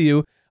will tell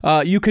you,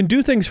 you can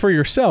do things for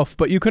yourself,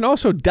 but you can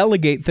also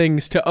delegate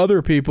things to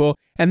other people.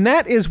 And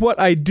that is what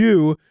I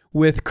do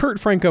with Kurt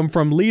Frankum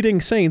from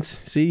Leading Saints.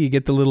 See, you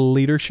get the little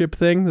leadership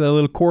thing, the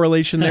little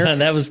correlation there.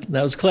 That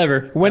was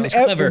clever.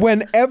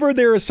 Whenever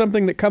there is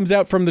something that comes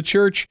out from the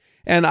church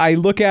and I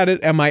look at it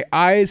and my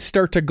eyes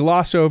start to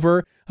gloss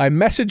over, I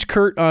message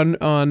Kurt on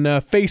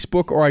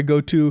Facebook, or I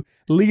go to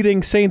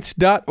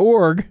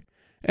leadingsaints.org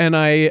and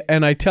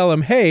I tell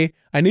him, hey,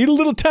 I need a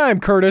little time,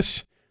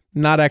 Curtis.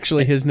 Not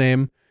actually his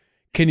name.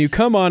 Can you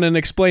come on and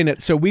explain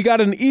it? So we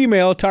got an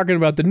email talking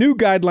about the new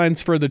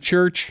guidelines for the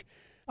church.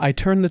 I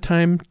turn the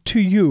time to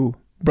you,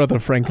 Brother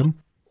Frankum.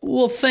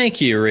 Well, thank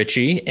you,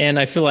 Richie. And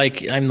I feel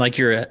like I'm like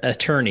your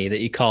attorney that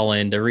you call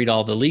in to read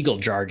all the legal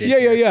jargon.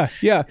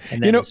 Yeah.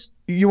 And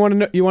you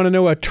want to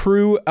know a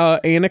true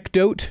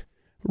anecdote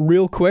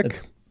real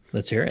quick?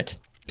 Let's hear it.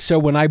 So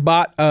when I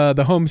bought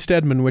the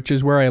Homesteadman, which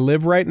is where I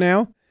live right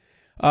now,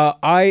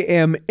 I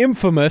am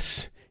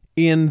infamous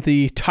in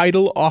the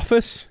title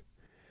office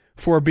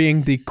for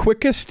being the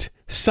quickest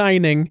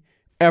signing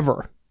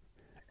ever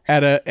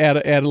at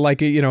a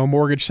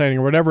mortgage signing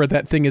or whatever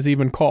that thing is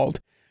even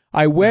called.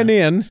 I went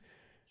in,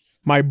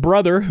 my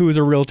brother, who is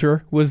a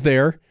realtor, was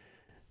there.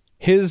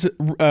 His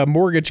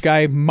mortgage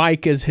guy,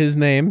 Mike is his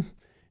name.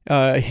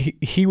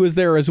 He was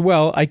there as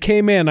well. I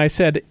came in, I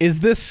said,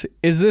 is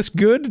this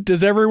good?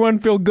 Does everyone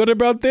feel good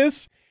about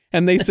this?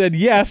 And they said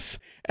yes.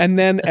 And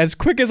then as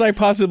quick as I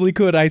possibly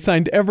could, I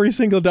signed every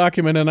single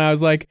document and I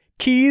was like,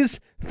 keys,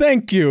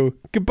 thank you,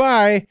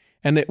 goodbye.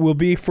 And it will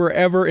be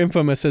forever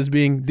infamous as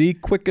being the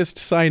quickest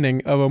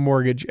signing of a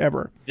mortgage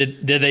ever.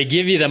 Did they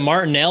give you the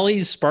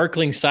Martinelli's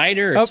sparkling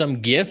cider or some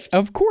gift?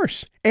 Of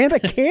course. And a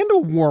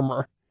candle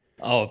warmer.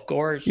 Oh, of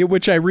course. Yeah,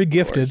 which I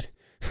regifted.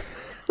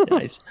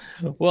 Nice.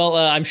 Well,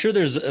 I'm sure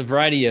there's a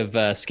variety of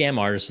scam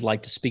artists who'd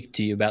like to speak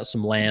to you about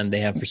some land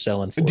they have for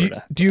sale in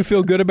Florida. Do you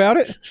feel good about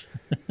it?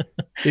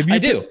 I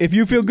do. If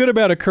you feel good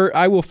about it, Kurt,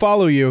 I will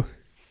follow you.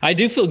 I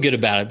do feel good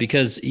about it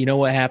because you know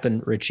what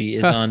happened, Richie,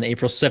 is on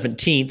April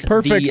 17th.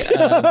 Perfect.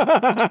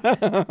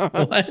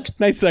 What?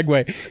 Nice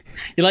segue.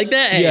 You like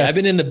that? Hey, yes. I've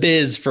been in the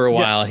biz for a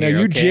while here.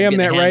 Now you jam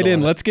that right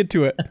in. Let's get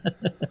to it.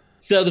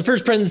 So the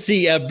First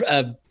Presidency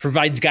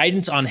provides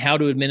guidance on how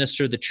to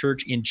administer the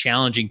church in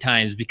challenging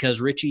times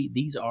because, Richie,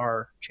 these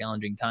are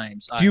challenging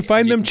times. Do you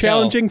find them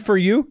challenging for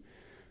you?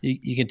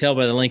 You can tell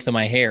by the length of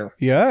my hair.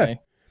 Yeah, okay?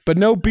 But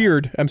no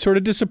beard. I'm sort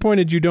of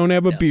disappointed you don't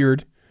have a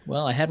beard.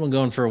 Well, I had one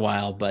going for a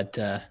while, but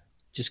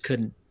just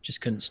couldn't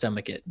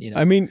stomach it. You know.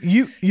 I mean,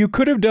 you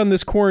could have done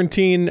this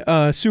quarantine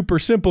super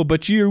simple,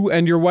 but you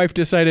and your wife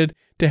decided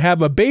to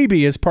have a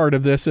baby as part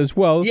of this as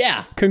well.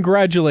 Yeah.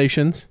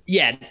 Congratulations.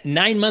 Yeah.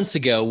 9 months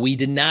ago, we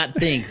did not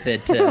think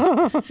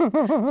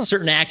that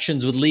certain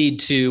actions would lead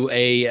to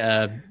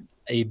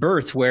a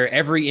birth where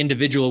every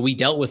individual we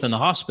dealt with in the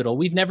hospital,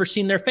 we've never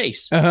seen their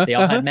face. They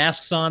all had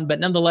masks on, but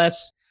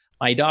nonetheless,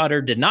 My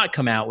daughter did not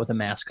come out with a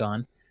mask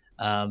on.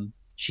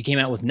 She came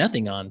out with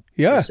nothing on,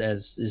 as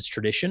is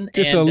tradition.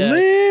 Just a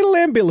little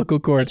umbilical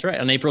cord. That's right.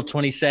 On April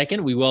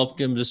 22nd, we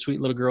welcomed a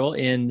sweet little girl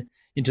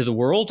into the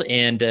world,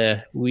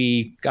 and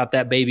we got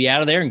that baby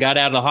out of there and got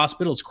out of the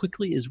hospital as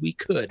quickly as we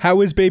could. How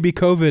is baby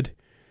COVID?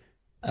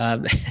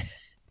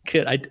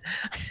 Good.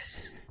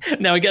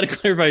 Now I got to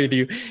clarify with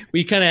you.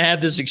 We kind of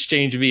had this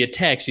exchange via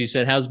text. You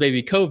said, "How's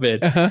baby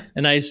COVID?" Uh-huh.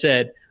 And I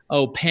said,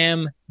 "Oh,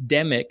 Pam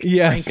Demick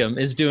Frankham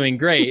is doing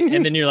great."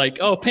 And then you're like,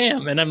 "Oh,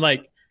 Pam," and I'm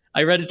like,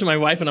 I read it to my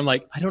wife, and I'm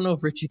like, I don't know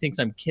if Richie thinks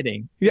I'm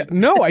kidding. Yeah,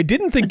 no, I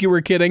didn't think you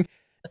were kidding.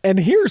 And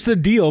here's the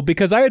deal,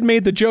 because I had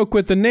made the joke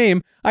with the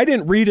name, I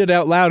didn't read it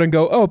out loud and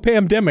go, "Oh,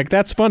 Pam Demick,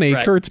 that's funny.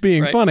 Right. Kurt's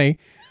being funny."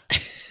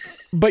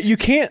 But you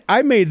can't.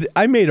 I made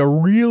a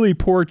really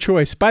poor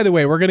choice. By the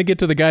way, we're going to get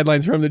to the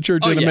guidelines from the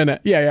church in a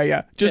minute.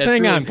 Yeah. Just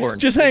hang on.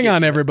 Important. Just hang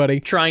on,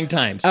 everybody. Trying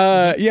times.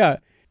 Yeah.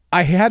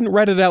 I hadn't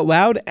read it out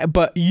loud,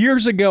 but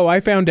years ago I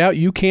found out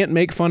you can't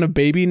make fun of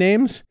baby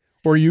names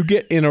or you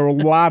get in a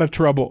lot of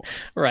trouble.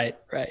 Right.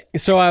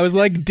 So I was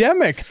like,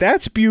 Demick,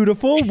 that's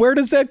beautiful. Where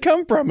does that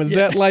come from? Is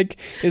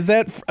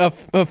that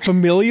a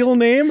familial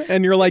name?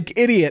 And you're like,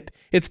 idiot.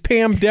 It's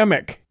Pam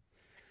Demick.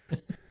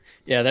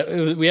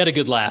 Yeah, we had a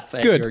good laugh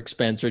at your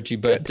expense, Richie,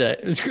 but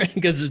it was great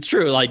because it's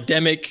true. Like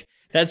Demick,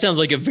 that sounds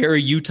like a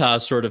very Utah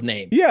sort of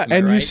name. Yeah,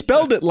 and you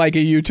spelled it like a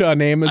Utah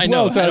name as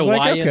well. So I was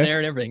like, okay. In there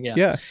and everything.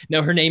 Yeah.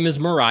 No, her name is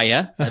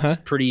Mariah. That's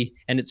pretty,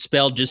 and it's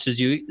spelled just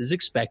as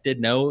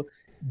expected. No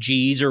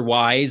G's or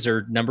Y's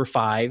or number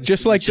 5s.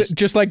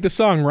 Just like the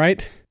song,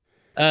 right?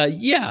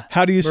 Yeah.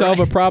 How do you solve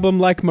a problem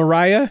like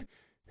Mariah?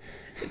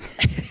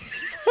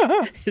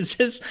 Is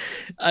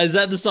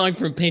that the song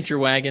from Paint Your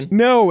Wagon?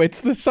 No, it's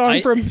the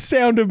song from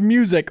Sound of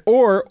Music.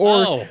 What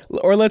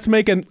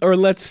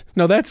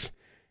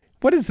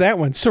is that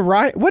one?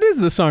 Sarai. What is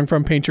the song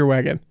from Paint Your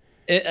Wagon?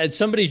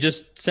 Somebody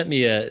just sent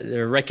me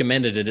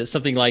recommended it. It's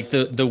something like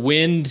the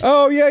wind.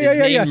 Oh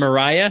yeah.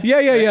 Mariah.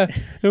 Yeah.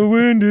 The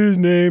wind is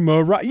named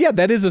Mariah. Yeah,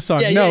 that is a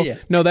song.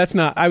 No, that's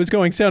not. I was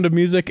going Sound of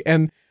Music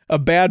and a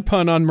bad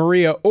pun on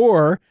Maria,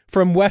 or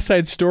from West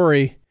Side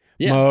Story.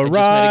 Yeah,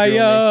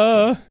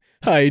 Mariah.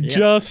 I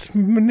just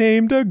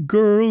named a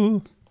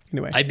girl.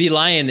 Anyway, I'd be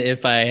lying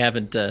if I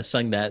haven't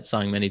sung that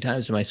song many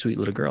times to my sweet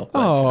little girl.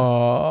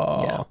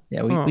 Oh,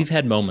 we've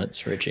had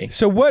moments, Richie.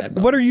 So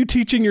what are you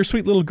teaching your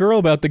sweet little girl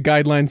about the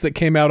guidelines that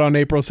came out on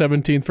April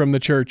 17th from the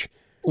church?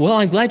 Well,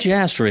 I'm glad you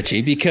asked,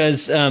 Richie,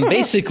 because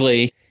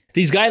basically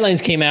these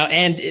guidelines came out,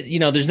 and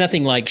there's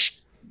nothing like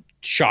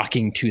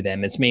shocking to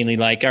them. It's mainly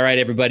like, all right,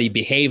 everybody,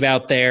 behave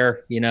out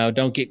there.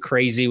 Don't get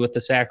crazy with the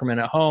sacrament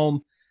at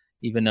home,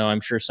 even though I'm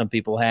sure some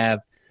people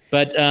have.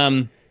 But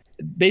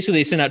basically,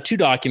 they sent out 2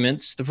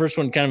 documents. The first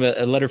one, kind of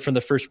a letter from the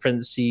First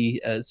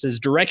Presidency, says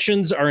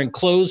directions are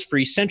enclosed for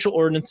essential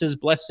ordinances,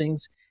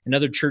 blessings, and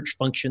other church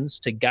functions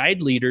to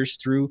guide leaders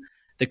through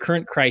the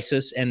current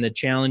crisis and the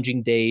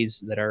challenging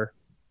days that are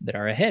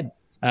ahead.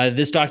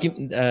 These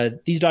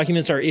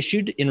documents are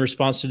issued in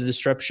response to the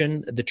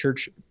disruption of the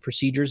church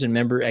procedures and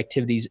member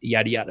activities,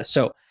 yada yada.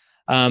 So.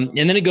 And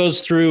then it goes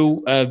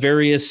through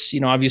various,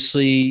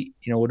 obviously,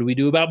 what do we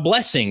do about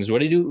blessings? What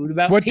do we do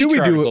about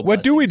patriarchal blessings?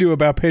 What do we do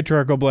about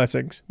patriarchal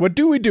blessings? What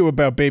do we do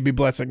about baby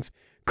blessings?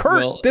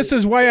 Kurt, this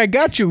is why I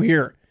got you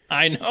here.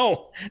 I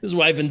know. This is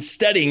why I've been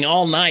studying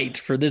all night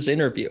for this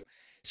interview.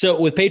 So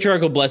with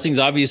patriarchal blessings,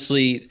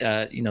 obviously,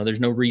 there's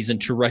no reason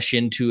to rush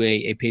into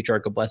a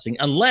patriarchal blessing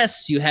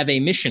unless you have a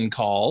mission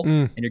call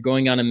and you're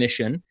going on a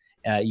mission.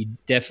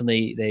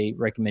 They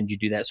recommend you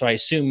do that. So I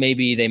assume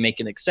maybe they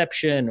make an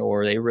exception,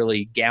 or they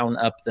really gown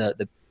up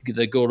the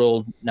good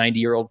old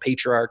 90-year-old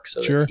patriarch so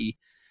that he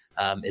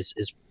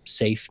is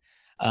safe.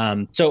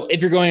 So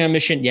if you're going on a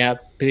mission,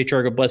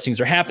 patriarchal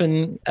blessings are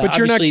happening. But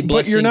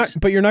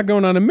you're not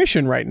going on a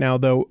mission right now,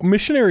 though.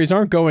 Missionaries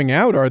aren't going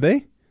out, are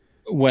they?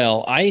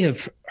 Well, I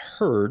have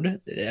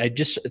heard,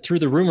 just through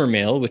the rumor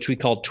mill, which we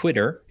call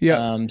Twitter,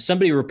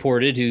 somebody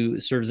reported, who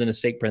serves in a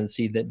stake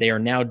presidency, that they are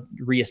now,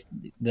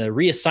 the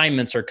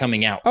reassignments are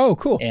coming out. Oh,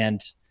 cool.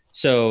 And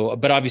so,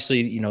 but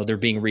obviously, they're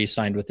being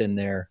reassigned within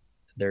their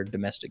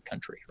domestic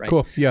country, right?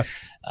 Cool, yeah.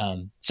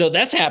 So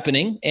that's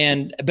happening.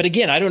 But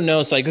again, I don't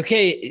know. It's like,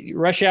 okay,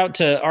 rush out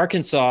to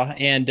Arkansas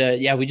and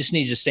we just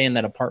need you to stay in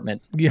that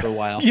apartment for a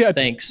while. Yeah.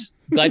 Thanks.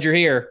 Glad you're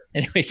here.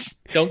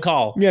 Anyways, don't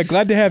call. Yeah,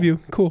 glad to have you.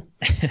 Cool.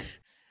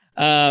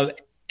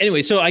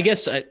 Anyway, so I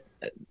guess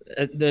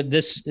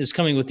this is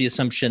coming with the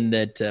assumption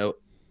that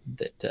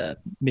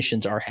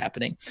missions are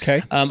happening.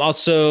 Okay.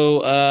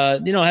 Also,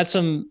 had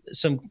some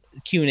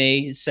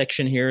Q&A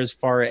section here as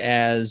far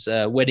as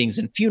weddings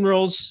and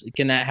funerals.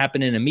 Can that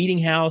happen in a meeting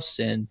house?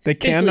 And they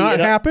cannot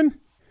happen?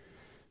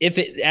 If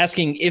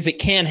it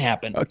can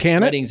happen.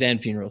 Can weddings and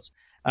funerals.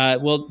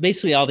 Well,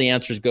 basically, all the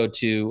answers go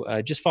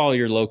to just follow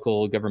your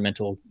local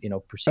governmental,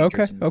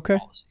 procedures and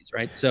policies,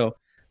 right? So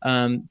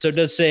it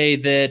does say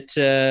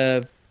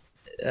that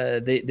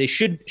they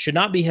should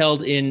not be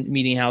held in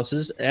meeting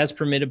houses as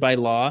permitted by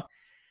law.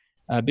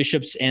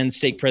 Bishops and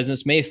stake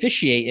presidents may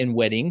officiate in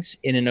weddings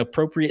in an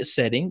appropriate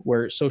setting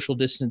where social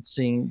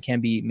distancing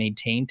can be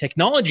maintained.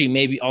 Technology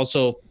may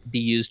also be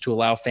used to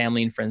allow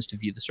family and friends to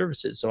view the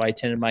services. So I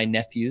attended my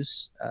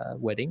nephew's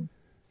wedding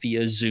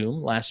via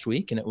Zoom last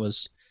week, and it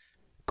was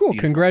cool.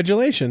 beautiful.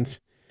 Congratulations.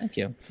 Thank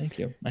you.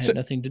 I had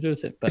nothing to do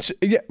with it. But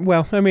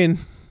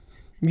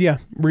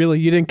really,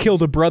 you didn't kill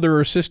the brother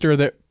or sister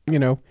that,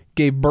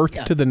 gave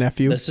birth to the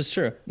nephew. This is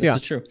true. This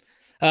is true.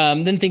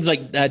 Then things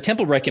like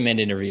temple recommend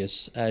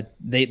interviews.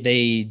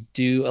 They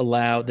do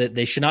allow that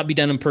they should not be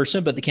done in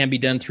person, but they can be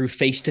done through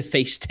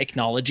face-to-face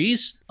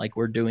technologies like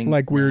we're doing.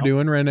 Like we're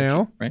doing right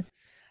now. Right.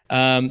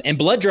 And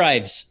blood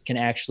drives can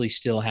actually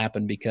still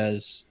happen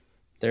because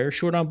they're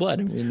short on blood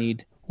and we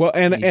need. Well,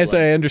 and as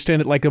blood. I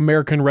understand it, like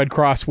American Red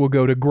Cross will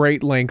go to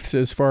great lengths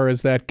as far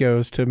as that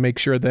goes to make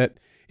sure that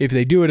if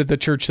they do it at the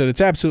church, that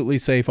it's absolutely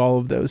safe, all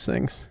of those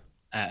things.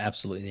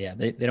 Absolutely, yeah.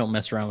 They don't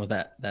mess around with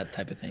that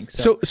type of thing.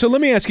 So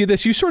let me ask you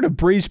this. You sort of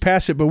breezed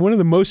past it, but one of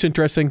the most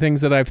interesting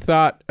things that I've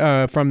thought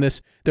from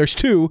this, there's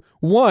two.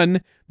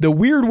 One, the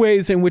weird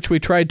ways in which we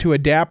tried to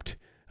adapt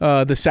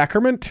the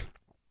sacrament.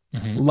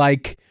 Mm-hmm.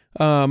 Like,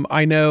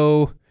 I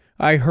know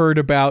I heard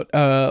about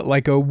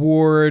like a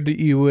ward,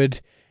 you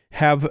would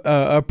have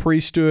a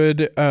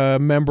priesthood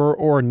member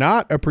or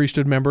not a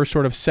priesthood member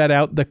sort of set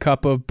out the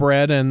cup of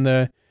bread and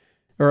the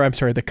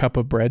cup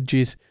of bread,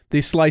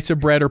 the slice of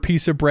bread or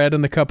piece of bread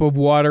and the cup of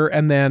water,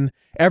 and then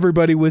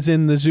everybody was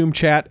in the Zoom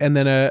chat, and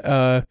then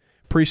a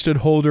priesthood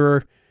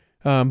holder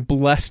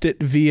blessed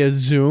it via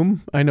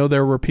Zoom. I know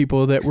there were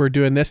people that were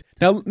doing this.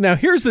 Now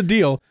here's the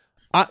deal.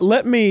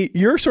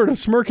 You're sort of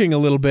smirking a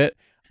little bit.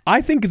 I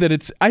think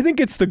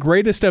it's the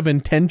greatest of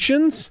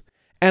intentions,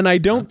 and I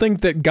don't think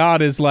that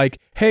God is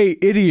like, hey,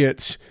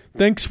 idiots,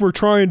 thanks for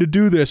trying to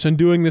do this and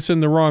doing this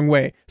in the wrong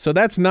way. So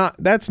that's not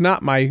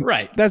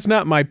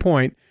my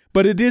point.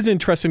 But it is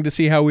interesting to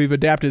see how we've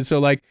adapted. So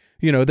like,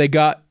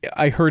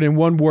 I heard in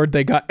one ward,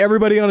 they got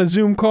everybody on a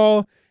Zoom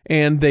call,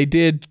 and they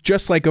did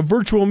just like a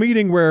virtual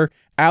meeting where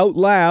out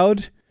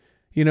loud,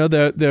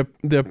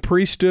 the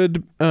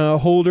priesthood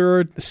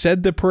holder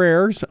said the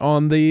prayers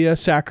on the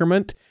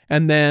sacrament.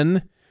 And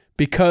then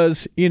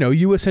because,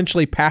 you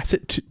essentially pass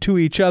it to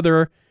each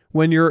other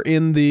when you're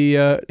in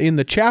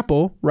the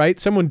chapel, right?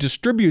 Someone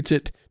distributes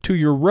it to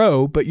your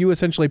row, but you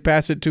essentially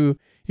pass it to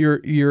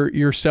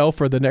yourself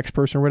or the next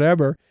person or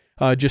whatever.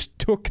 Just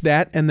took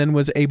that and then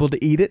was able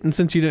to eat it. And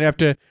since you didn't have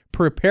to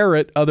prepare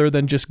it other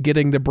than just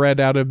getting the bread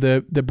out of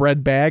the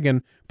bread bag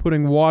and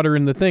putting water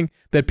in the thing,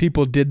 that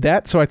people did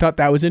that. So I thought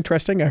that was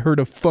interesting. I heard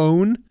of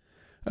phone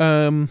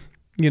blessing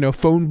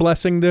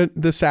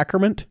the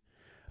sacrament,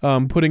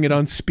 putting it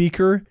on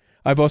speaker.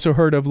 I've also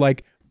heard of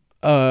like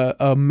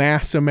a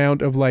mass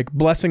amount of like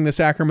blessing the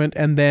sacrament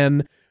and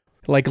then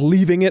like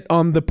leaving it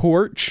on the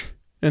porch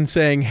and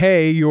saying,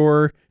 hey,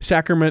 your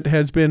sacrament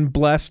has been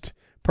blessed.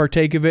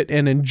 Partake of it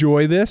and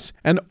enjoy this.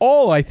 And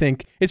I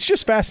think it's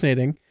just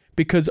fascinating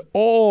because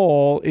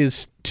all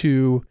is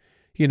to,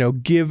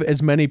 give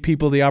as many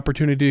people the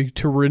opportunity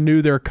to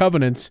renew their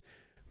covenants.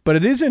 But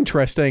it is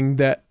interesting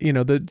that,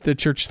 the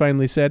church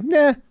finally said,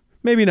 nah,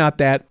 maybe not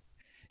that.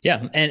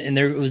 Yeah. And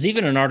there was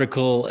even an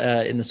article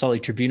in the Salt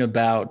Lake Tribune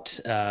about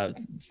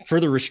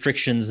further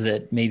restrictions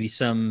that maybe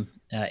some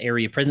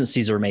area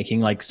presidencies are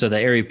making. Like, so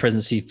the area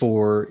presidency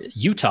for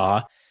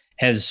Utah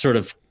has sort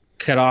of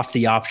cut off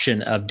the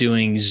option of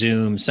doing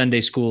Zoom Sunday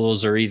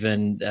schools or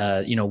even,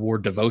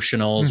 ward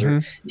devotionals, mm-hmm.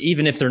 or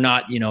even if they're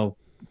not,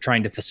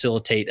 trying to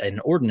facilitate an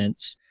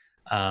ordinance,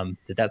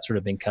 that's sort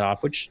of been cut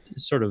off, which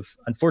is sort of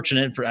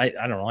unfortunate for, I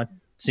don't know, it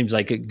seems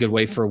like a good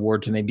way for a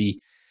ward to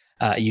maybe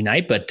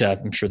unite, but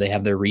I'm sure they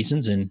have their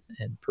reasons and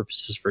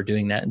purposes for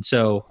doing that. And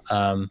so,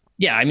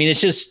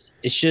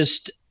 it's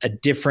just a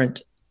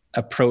different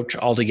approach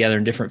altogether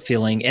and different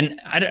feeling. And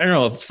I don't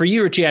know, for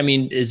you, Richie,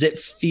 is it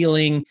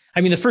feeling,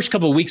 the first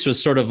couple of weeks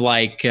was sort of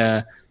like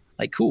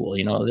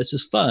cool, this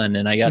is fun.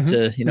 And I got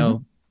mm-hmm.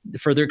 to,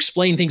 further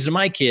explain things to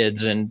my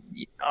kids and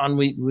on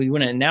we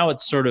went, and now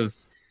it's sort of,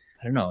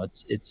 I don't know,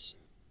 it's,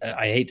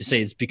 I hate to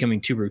say it's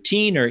becoming too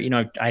routine or,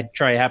 I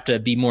have to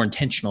be more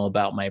intentional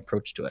about my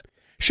approach to it.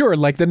 Sure.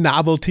 Like the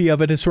novelty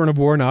of it has sort of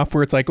worn off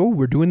where it's like, oh,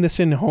 we're doing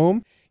this in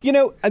home.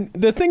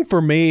 The thing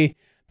for me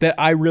that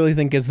I really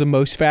think is the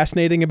most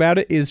fascinating about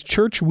it is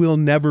church will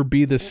never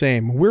be the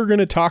same. We're going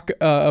to talk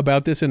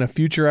about this in a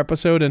future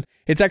episode, and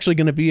it's actually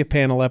going to be a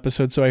panel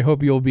episode, so I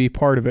hope you'll be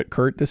part of it,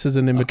 Kurt. This is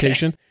an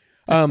invitation.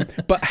 Okay.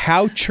 But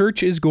how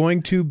church is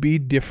going to be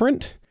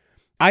different,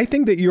 I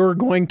think that you're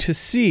going to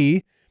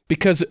see,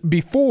 because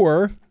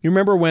before, you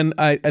remember when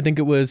I think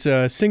it was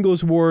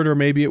Singles Ward, or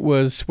maybe it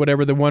was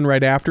whatever the one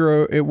right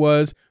after it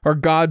was, or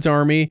God's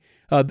Army,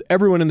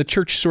 everyone in the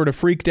church sort of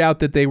freaked out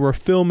that they were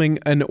filming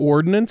an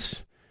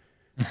ordinance.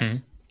 Mm-hmm.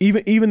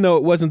 Even though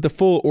it wasn't the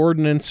full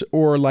ordinance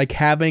or like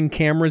having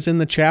cameras in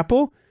the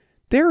chapel,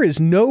 there is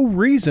no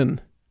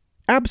reason,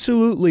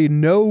 absolutely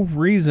no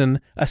reason,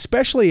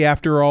 especially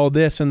after all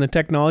this and the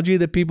technology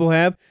that people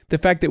have, the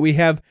fact that we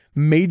have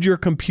major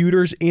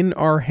computers in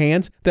our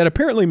hands that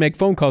apparently make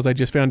phone calls, I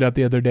just found out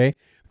the other day,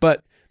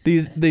 but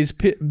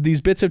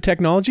these bits of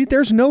technology,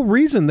 there's no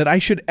reason that I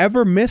should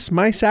ever miss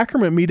my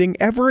sacrament meeting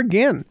ever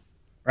again.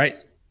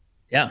 Right.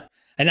 Yeah.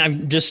 And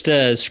I'm just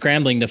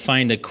scrambling to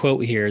find a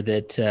quote here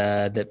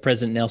that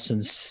President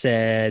Nelson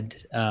said.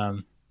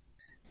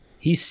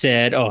 He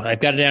said, "Oh, I've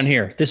got it down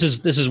here. This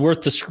is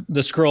worth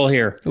the scroll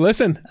here."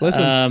 Listen.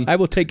 I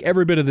will take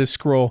every bit of this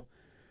scroll.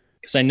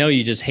 Because I know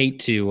you just hate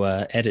to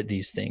edit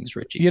these things,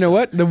 Richie. You know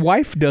what? The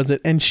wife does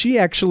it, and she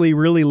actually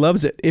really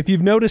loves it. If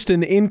you've noticed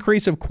an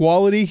increase of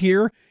quality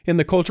here in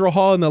the Cultural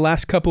Hall in the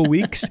last couple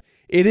weeks,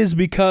 it is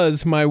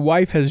because my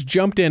wife has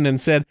jumped in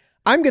and said,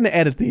 "I'm going to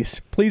edit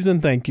these. Please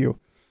and thank you."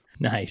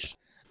 Nice.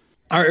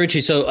 All right,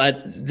 Richie. So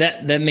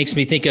that makes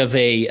me think of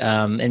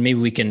and maybe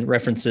we can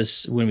reference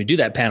this when we do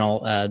that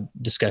panel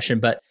discussion.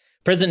 But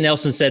President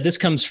Nelson said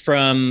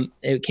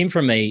it came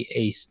from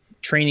a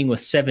training with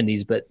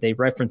 70s, but they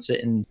reference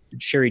it in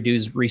Sherry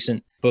Dew's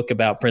recent book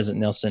about President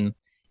Nelson.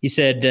 He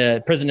said,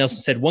 President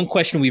Nelson said, "One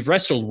question we've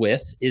wrestled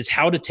with is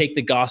how to take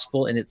the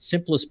gospel in its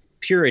simplest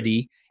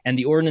purity and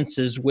the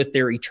ordinances with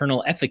their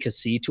eternal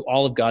efficacy to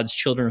all of God's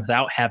children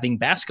without having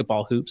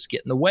basketball hoops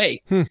get in the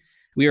way.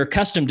 We are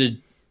accustomed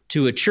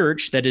to a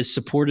church that is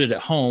supported at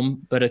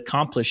home, but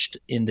accomplished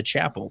in the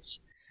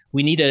chapels.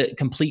 We need a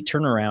complete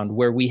turnaround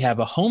where we have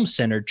a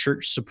home-centered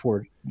church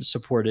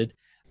supported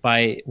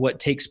by what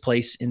takes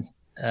place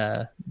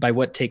inside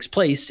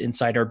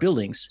our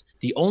buildings.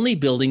 The only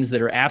buildings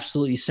that are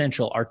absolutely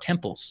essential are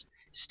temples.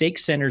 Stake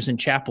centers and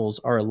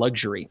chapels are a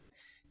luxury.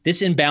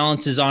 This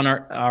imbalance is on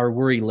our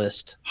worry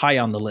list, high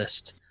on the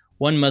list.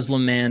 One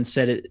Muslim man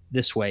said it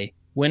this way: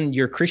 when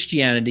your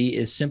Christianity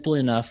is simple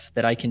enough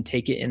that I can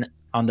take it in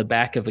on the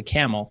back of a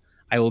camel,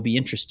 I will be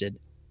interested.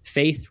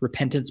 Faith,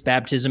 repentance,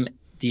 baptism,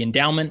 the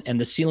endowment, and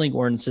the sealing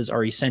ordinances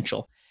are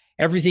essential.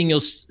 Everything you'll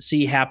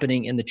see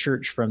happening in the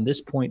church from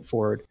this point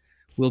forward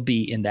will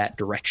be in that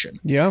direction."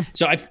 Yeah.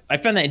 So I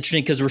find that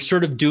interesting because we're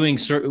sort of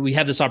we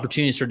have this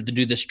opportunity sort of to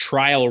do this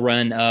trial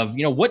run of,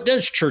 what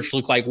does church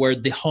look like where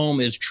the home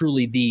is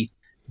truly the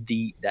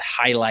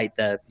highlight,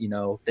 that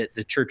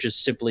the church is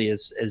simply,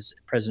 as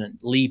President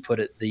Lee put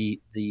it, the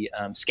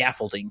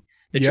scaffolding.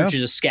 The church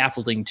is a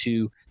scaffolding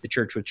to the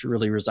church, which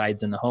really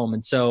resides in the home.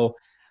 And so,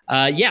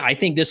 I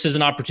think this is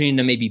an opportunity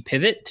to maybe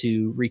pivot,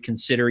 to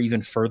reconsider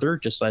even further,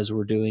 just as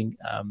we're doing,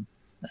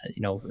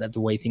 the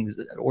way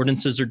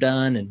ordinances are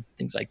done and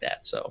things like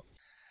that. So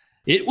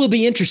it will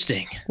be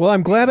interesting. Well,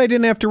 I'm glad I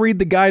didn't have to read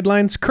the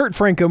guidelines. Kurt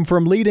Frankham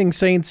from Leading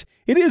Saints.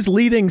 It is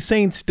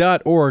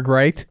leadingsaints.org,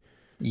 right?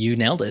 You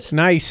nailed it.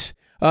 Nice.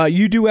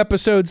 You do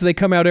episodes, they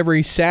come out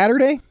every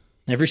Saturday?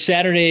 Every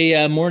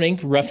Saturday morning,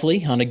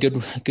 roughly, on a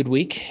good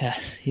week.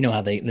 You know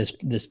how this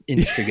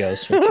industry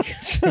goes.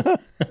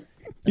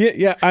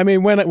 Yeah. I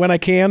mean, when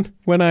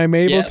I'm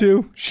able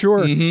to,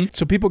 sure. Mm-hmm.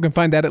 So people can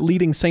find that at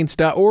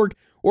leadingsaints.org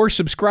or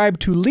subscribe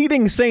to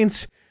Leading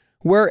Saints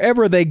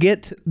wherever they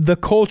get the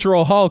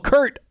Cultural Hall.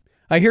 Kurt,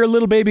 I hear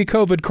little baby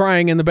COVID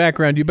crying in the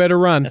background. You better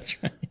run. That's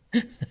right.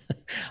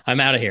 I'm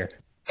out of here.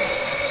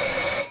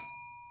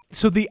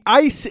 So the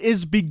ice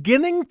is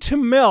beginning to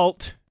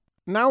melt.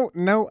 No,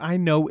 I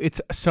know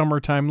it's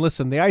summertime.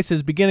 Listen, the ice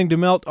is beginning to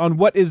melt on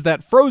what is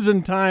that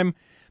frozen time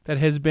that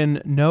has been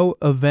no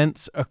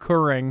events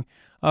occurring.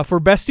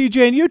 For Best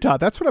DJ in Utah,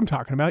 that's what I'm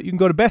talking about. You can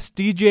go to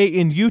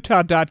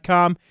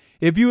bestdjinutah.com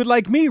if you would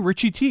like me,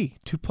 Richie T,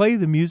 to play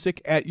the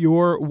music at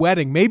your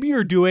wedding. Maybe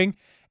you're doing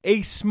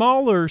a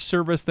smaller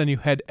service than you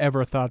had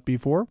ever thought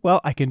before.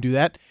 Well, I can do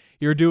that.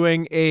 You're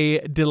doing a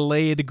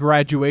delayed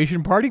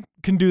graduation party.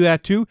 Can do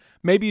that too.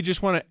 Maybe you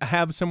just want to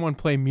have someone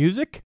play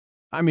music.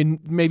 I mean,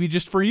 maybe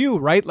just for you,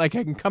 right? Like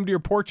I can come to your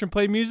porch and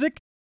play music.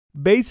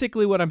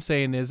 Basically what I'm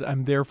saying is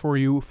I'm there for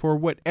you for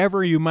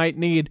whatever you might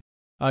need.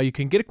 You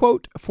can get a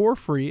quote for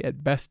free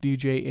at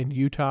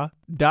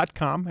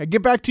bestdjinutah.com. I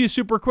get back to you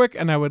super quick,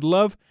 and I would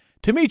love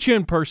to meet you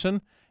in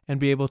person and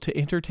be able to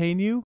entertain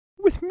you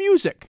with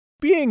music.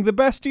 Being the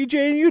best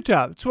DJ in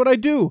Utah. That's what I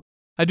do.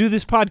 I do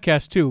this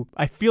podcast too.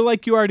 I feel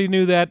like you already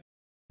knew that.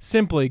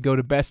 Simply go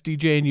to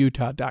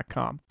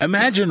bestdjinutah.com.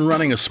 Imagine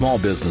running a small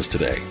business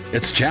today.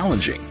 It's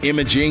challenging.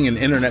 Imaging and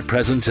internet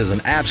presence is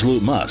an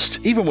absolute must.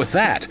 Even with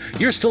that,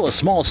 you're still a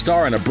small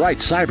star in a bright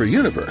cyber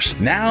universe.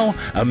 Now,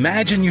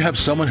 imagine you have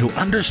someone who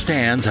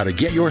understands how to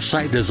get your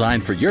site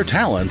designed for your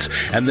talents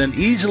and then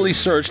easily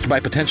searched by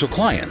potential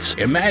clients.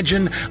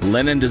 Imagine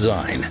Lennon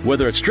Design.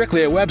 Whether it's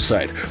strictly a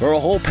website or a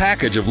whole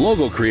package of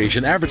logo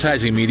creation,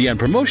 advertising media, and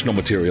promotional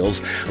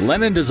materials,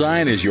 Lennon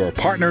Design is your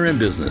partner in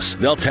business.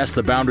 They'll test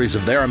the boundaries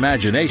of their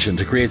imagination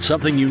to create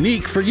something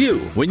unique for you.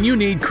 When you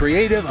need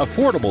creative,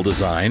 affordable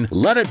design,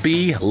 let it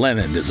be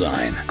Lennon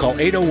Design. Call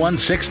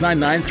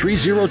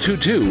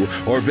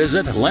 801-699-3022 or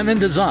visit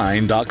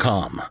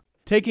LennonDesign.com.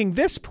 Taking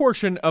this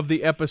portion of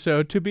the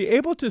episode to be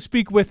able to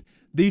speak with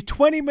the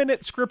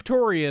 20-minute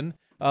scriptorian,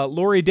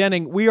 Lori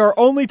Denning. We are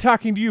only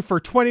talking to you for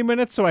 20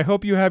 minutes, so I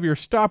hope you have your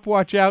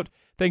stopwatch out.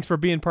 Thanks for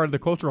being part of the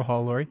Cultural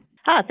Hall, Lori.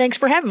 Thanks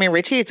for having me,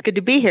 Richie. It's good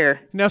to be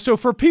here. Now, so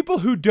for people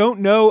who don't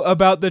know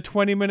about the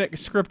 20-minute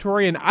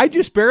scriptorian, I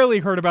just barely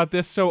heard about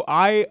this, so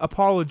I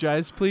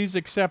apologize. Please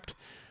accept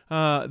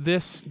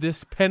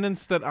this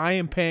penance that I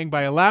am paying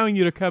by allowing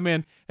you to come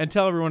in and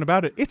tell everyone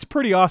about it. It's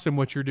pretty awesome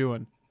what you're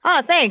doing.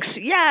 Oh, thanks.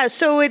 Yeah,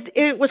 so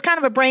it was kind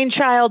of a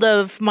brainchild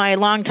of my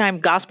longtime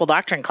gospel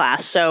doctrine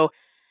class. So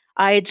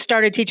I had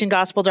started teaching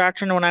gospel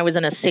doctrine when I was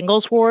in a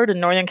singles ward in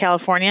Northern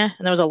California,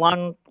 and that was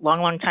a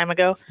long time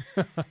ago.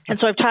 And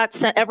so I've taught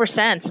ever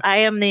since.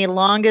 I am the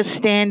longest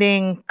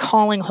standing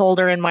calling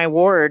holder in my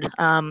ward,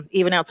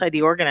 even outside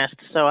the organist.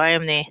 So I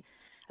am the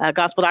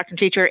gospel doctrine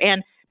teacher.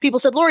 And people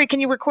said, Lori,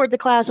 can you record the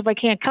class if I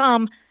can't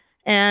come?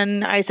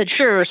 And I said,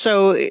 sure.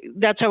 So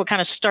that's how it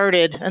kind of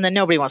started. And then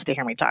nobody wants to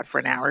hear me talk for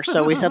an hour.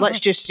 So we said, let's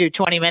just do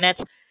 20 minutes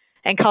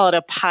and call it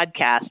a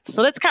podcast.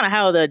 So that's kind of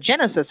how the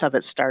genesis of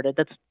it started.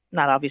 That's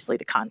not obviously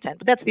the content,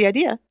 but that's the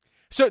idea.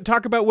 So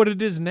talk about what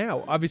it is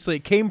now. Obviously,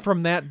 it came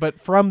from that, but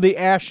from the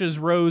ashes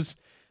rose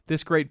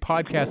this great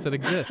podcast that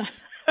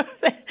exists.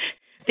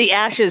 The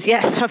ashes,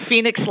 yes, a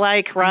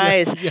phoenix-like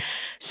rise. Yeah.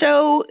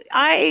 So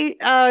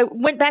I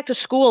went back to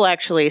school,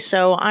 actually.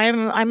 So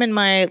I'm in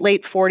my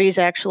late 40s,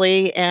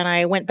 actually, and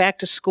I went back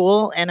to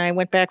school, and I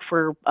went back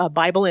for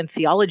Bible and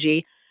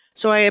theology.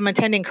 So I am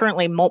attending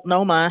currently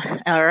Multnomah,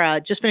 or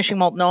just finishing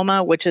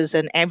Multnomah, which is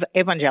an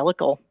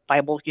evangelical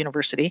Bible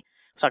university.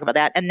 We'll talk about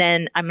that. And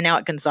then I'm now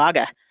at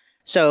Gonzaga,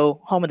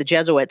 so home of the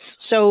Jesuits.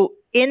 So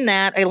in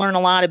that, I learn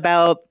a lot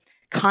about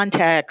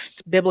context,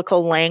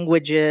 biblical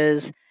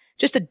languages,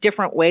 just a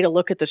different way to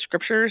look at the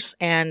scriptures.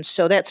 And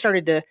so that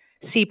started to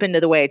seep into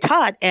the way I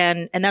taught.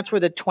 And that's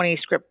where the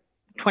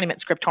 20-minute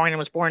scriptorian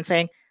was born,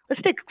 saying,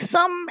 let's take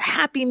some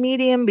happy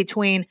medium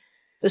between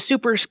the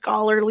super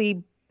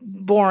scholarly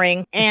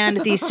boring and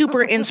the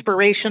super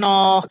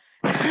inspirational.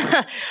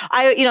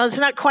 It's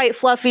not quite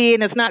fluffy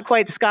and it's not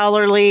quite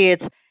scholarly.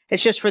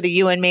 It's just for the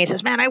you and me. It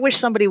says, man, I wish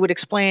somebody would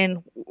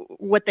explain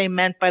what they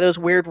meant by those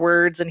weird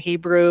words in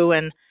Hebrew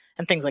and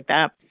things like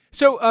that.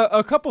 So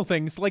a couple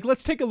things, like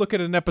let's take a look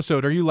at an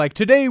episode. Are you like,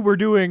 today we're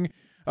doing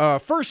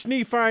First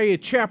Nephi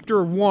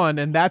chapter 1,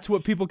 and that's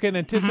what people can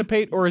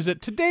anticipate? Or is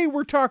it today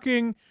we're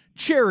talking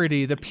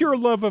charity, the pure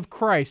love of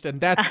Christ, and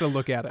that's the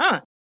look at it?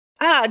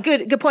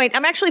 Good point.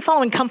 I'm actually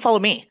following Come Follow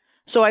Me.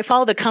 So I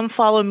follow the Come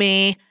Follow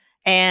Me,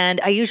 and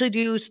I usually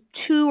do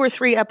 2 or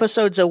 3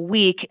 episodes a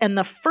week. And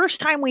the first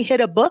time we hit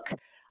a book,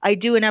 I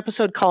do an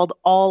episode called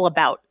All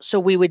About. So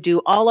we would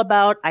do all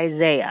about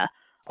Isaiah,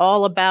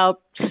 all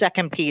about 2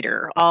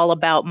 Peter, all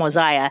about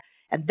Mosiah.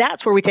 And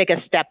that's where we take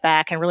a step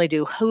back and really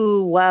do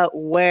who, what,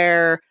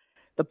 where,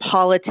 the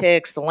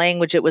politics, the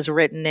language it was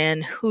written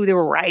in, who they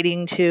were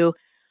writing to,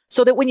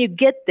 so that when you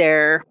get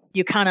there,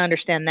 you kind of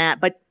understand that.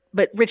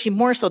 But Richie,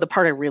 more so the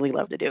part I really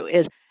love to do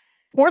is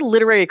more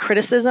literary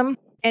criticism,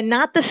 and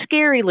not the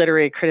scary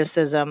literary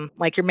criticism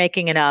like you're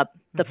making it up.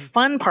 The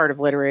fun part of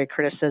literary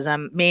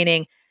criticism,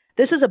 meaning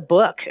this is a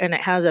book and it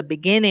has a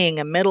beginning,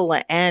 a middle,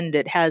 an end.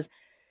 It has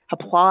a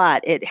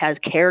plot. It has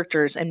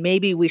characters, and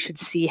maybe we should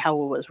see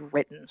how it was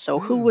written. So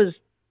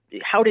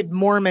how did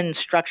Mormon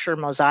structure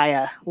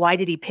Mosiah? Why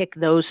did he pick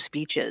those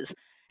speeches?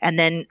 And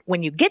then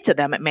when you get to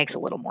them, it makes a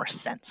little more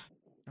sense.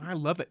 I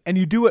love it. And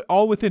you do it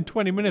all within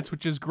 20 minutes,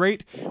 which is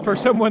great for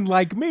someone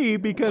like me,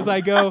 because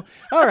I go,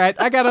 all right,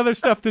 I got other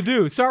stuff to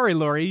do. Sorry,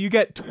 Lori, you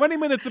get 20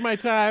 minutes of my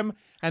time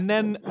and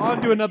then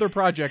on to another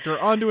project or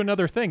on to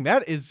another thing.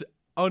 That is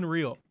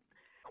unreal.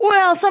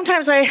 Well,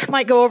 sometimes I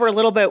might go over a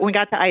little bit. When we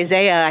got to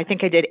Isaiah, I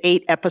think I did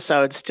 8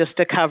 episodes just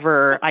to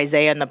cover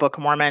Isaiah in the Book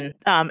of Mormon.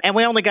 And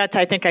we only got to,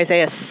 I think,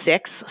 Isaiah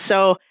 6.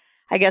 So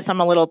I guess I'm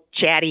a little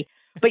chatty.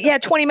 But yeah,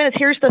 20 minutes.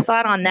 Here's the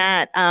thought on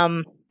that.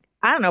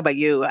 I don't know about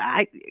you.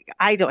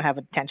 I don't have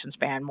an attention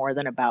span more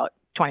than about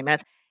 20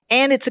 minutes.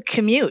 And it's a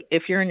commute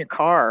if you're in your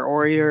car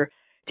or you're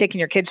taking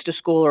your kids to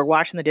school or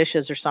washing the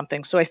dishes or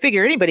something. So I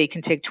figure anybody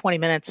can take 20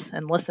 minutes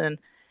and listen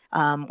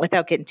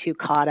without getting too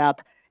caught up.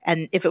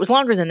 And if it was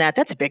longer than that,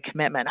 that's a big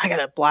commitment. I got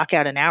to block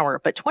out an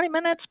hour. But 20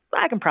 minutes,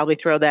 I can probably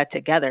throw that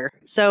together.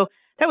 So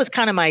that was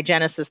kind of my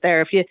genesis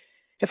there.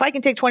 If I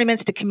can take 20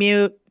 minutes to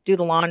commute, do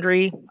the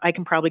laundry, I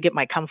can probably get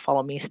my Come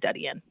Follow Me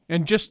study in.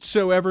 And just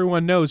so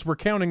everyone knows, we're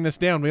counting this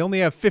down. We only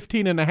have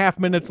 15 and a half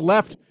minutes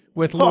left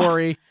with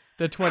Lori,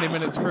 the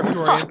 20-minute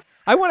scriptorian.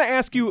 I want to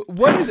ask you,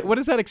 what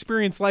is that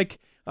experience like,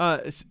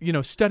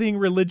 studying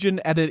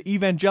religion at an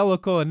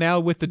evangelical and now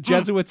with the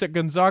Jesuits at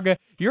Gonzaga?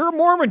 You're a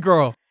Mormon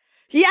girl.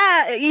 Yeah,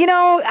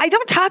 I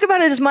don't talk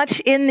about it as much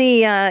in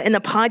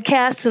the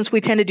podcast since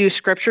we tend to do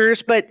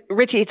scriptures. But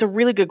Richie, it's a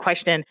really good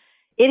question.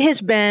 It has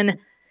been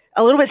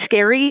a little bit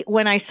scary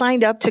when I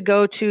signed up to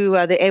go to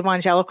the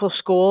evangelical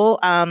school.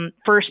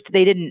 First,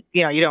 they didn't,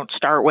 you don't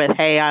start with,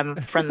 hey, I'm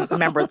from a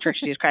member of the Church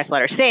of Jesus Christ of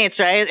Latter-day Saints,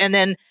 right? And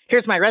then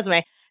here's my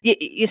resume.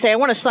 You say, I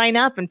want to sign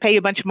up and pay you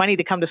a bunch of money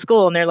to come to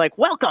school. And they're like,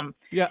 welcome.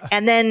 Yeah.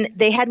 And then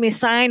they had me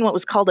sign what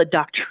was called a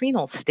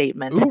doctrinal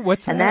statement. Ooh,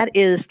 what's that? And that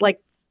is like,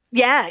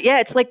 yeah,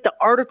 it's like the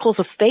articles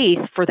of faith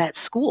for that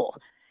school.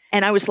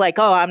 And I was like,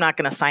 oh, I'm not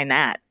going to sign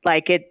that.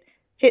 Like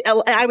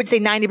I would say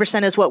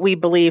 90% is what we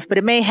believe, but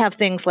it may have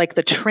things like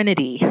the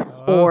Trinity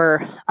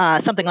or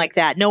something like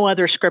that. No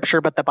other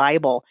scripture but the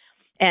Bible.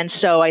 And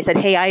so I said,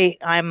 hey,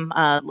 I'm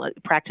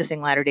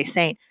practicing Latter-day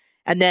Saint.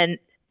 And then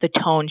the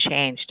tone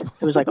changed.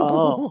 It was like,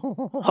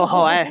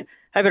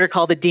 I better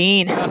call the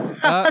dean.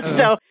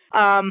 So,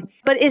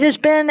 but it has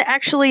been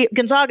actually,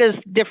 Gonzaga's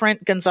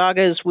different.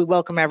 Gonzaga's, we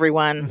welcome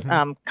everyone,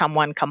 come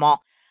one, come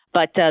all.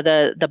 But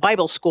the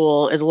Bible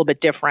school is a little bit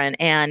different.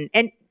 And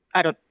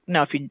I don't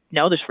know if you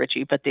know this,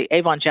 Richie, but the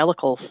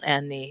evangelicals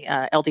and the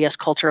LDS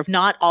culture have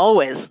not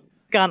always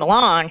gone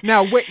along.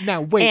 Now,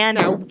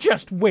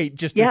 just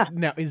wait. Yeah.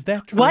 Now, is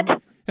that true?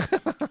 What?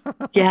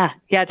 Yeah,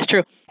 it's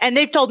true. And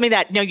they've told me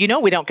that,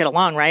 we don't get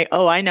along, right?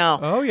 Oh, I know.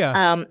 Oh,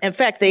 yeah. In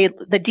fact,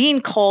 the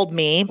dean called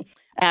me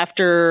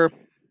after,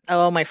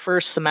 my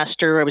first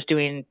semester. I was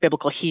doing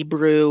biblical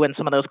Hebrew and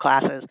some of those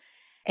classes.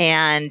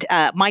 And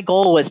my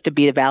goal was to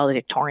be a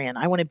valedictorian.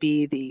 I want to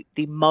be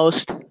the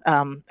most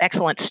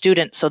excellent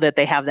student so that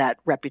they have that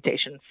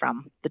reputation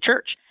from the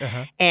church.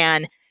 Uh-huh.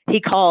 And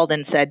he called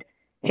and said,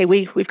 hey,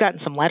 we've gotten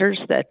some letters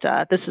that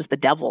this is the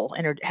devil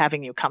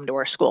having you come to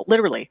our school.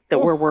 Literally, that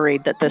we're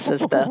worried that this is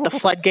the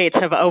floodgates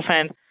have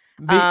opened.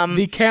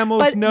 The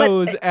camel's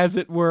nose, as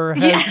it were,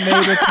 has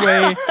made its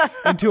way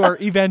into our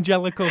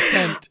evangelical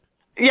tent.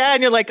 Yeah,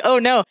 and you're like, oh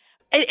no.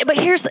 But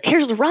here's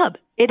the rub.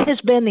 It has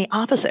been the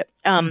opposite.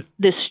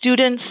 The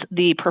students,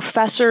 the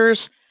professors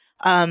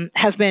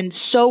have been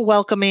so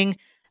welcoming.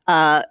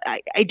 I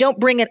don't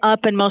bring it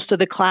up in most of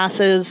the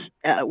classes.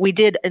 We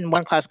did in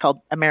one class called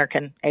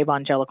American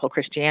Evangelical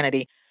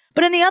Christianity.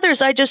 But in the others,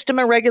 I just am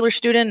a regular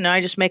student, and I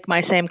just make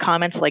my same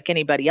comments like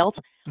anybody else.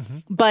 Mm-hmm.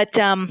 But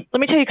let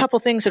me tell you a couple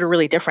of things that are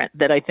really different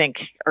that I think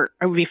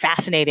would be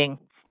fascinating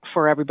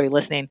for everybody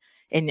listening.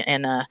 And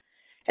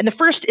the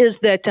first is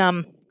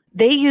that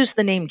they use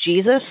the name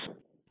Jesus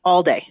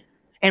all day.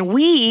 And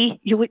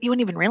you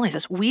wouldn't even realize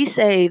this. We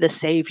say the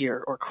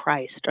Savior or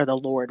Christ or the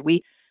Lord.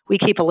 We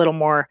keep a little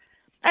more,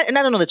 and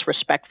I don't know if it's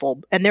respectful,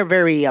 and they're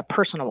very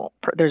personal.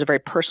 There's a very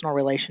personal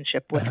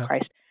relationship with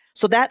Christ.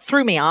 So that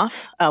threw me off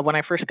when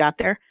I first got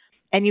there.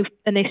 And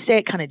they say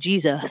it kind of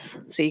Jesus.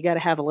 So you got to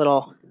have a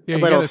little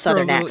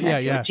southern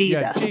accent.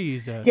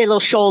 Jesus. Yeah, a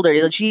little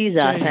shoulder,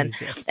 Jesus.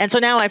 And so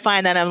now I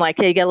find that I'm like,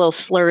 hey, you get a little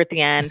slur at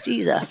the end,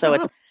 Jesus.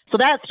 So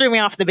that threw me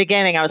off at the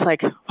beginning. I was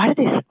like, why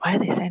are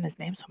they saying his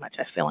name so much?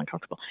 I feel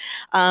uncomfortable.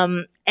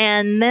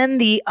 And then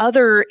the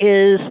other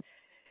is,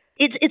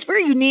 it's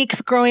very unique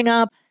growing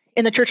up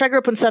in the church. I grew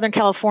up in Southern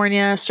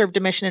California, served a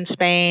mission in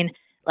Spain.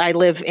 I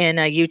live in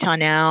Utah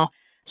now.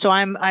 So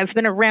I've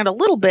been around a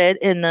little bit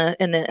in the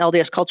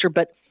LDS culture,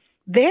 but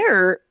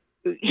here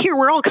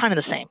we're all kind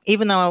of the same.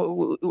 Even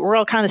though we're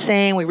all kind of the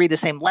same, we read the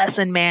same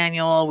lesson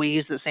manual, we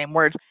use the same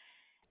words.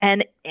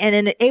 And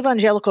in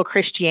evangelical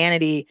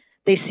Christianity,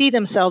 they see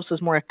themselves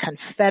as more a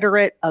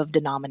confederate of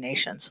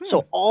denominations.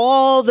 So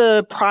all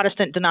the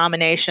Protestant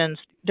denominations,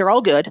 they're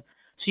all good.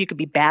 So you could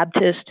be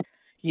Baptist,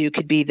 you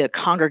could be the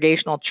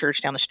Congregational Church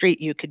down the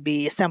street, you could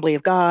be Assembly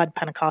of God,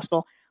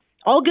 Pentecostal.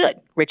 All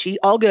good, Richie,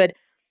 all good.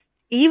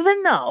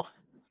 Even though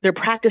they're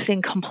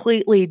practicing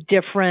completely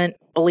different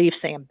beliefs,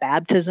 say in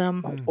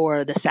baptism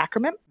or the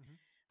sacrament,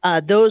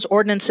 those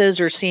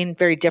ordinances are seen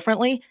very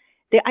differently.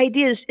 The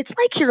idea is it's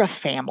like you're a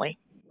family.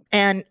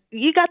 And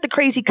you got the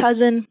crazy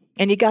cousin,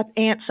 and you got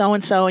aunt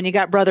so-and-so, and you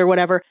got brother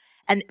whatever,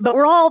 but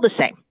we're all the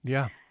same.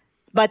 Yeah.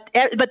 But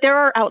there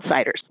are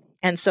outsiders.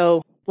 And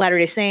so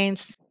Latter-day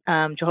Saints,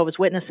 Jehovah's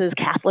Witnesses,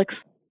 Catholics,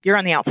 you're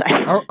on the outside.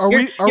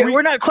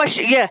 We're not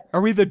questioning. Yeah.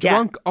 Are we the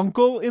drunk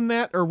uncle in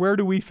that, or where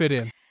do we fit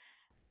in?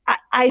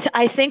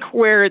 I think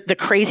we're the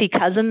crazy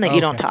cousin that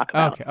you don't talk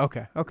about.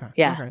 Okay.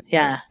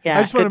 Yeah.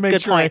 I just want to make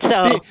sure.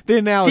 The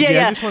analogy.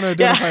 I just want to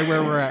identify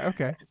where we're at.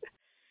 Okay.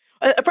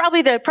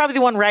 Probably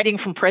the one writing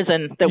from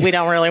prison that we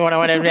don't really want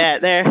to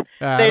admit.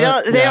 They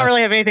don't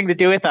really have anything to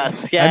do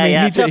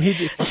I mean,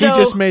 he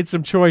just made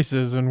some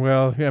choices, and we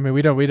don't talk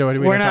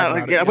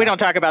about it. We don't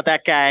talk about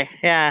that guy.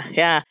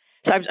 Yeah.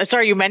 So I'm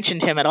sorry you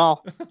mentioned him at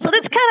all. So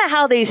that's kind of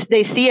how they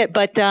see it.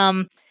 But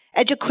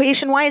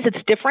education-wise,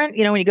 it's different.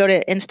 When you go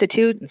to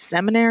institute and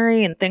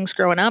seminary and things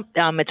growing up,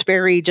 it's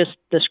very just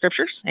the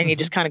scriptures, and you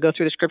just kind of go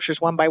through the scriptures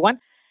one by one.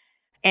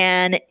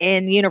 And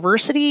in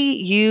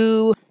university,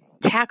 you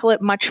tackle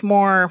it much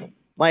more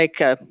like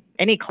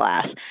any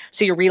class.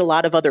 So you read a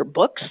lot of other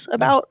books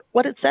about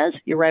what it says.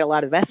 You write a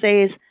lot of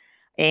essays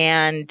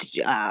and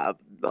a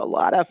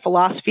lot of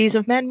philosophies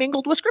of men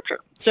mingled with scripture.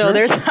 So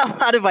there's a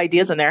lot of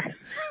ideas in there.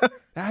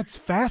 That's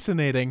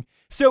fascinating.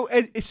 So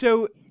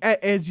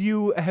as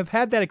you have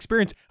had that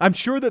experience, I'm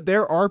sure that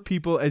there are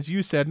people, as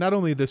you said, not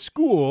only the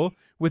school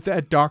with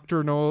that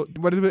doctrinal,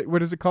 what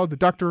is it called? The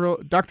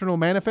doctrinal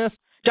manifest?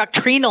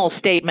 Doctrinal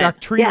statement.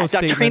 Doctrinal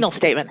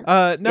statement.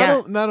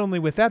 Not only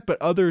with that,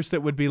 but others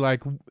that would be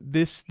like,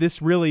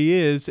 this really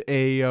is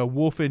a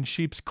wolf in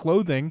sheep's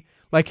clothing.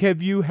 Like,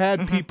 have you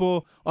had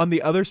people on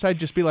the other side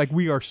just be like,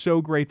 we are so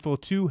grateful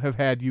to have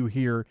had you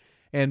here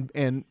and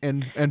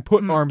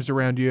put arms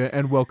around you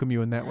and welcome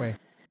you in that way?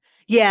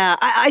 Yeah,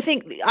 I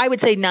think I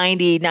would say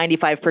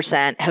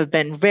 95% have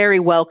been very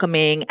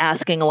welcoming,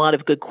 asking a lot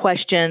of good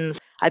questions.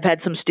 I've had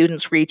some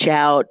students reach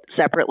out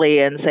separately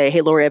and say,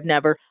 hey, Lori, I've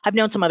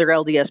known some other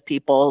LDS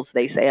people,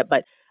 they say it,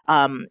 but,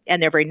 and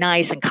they're very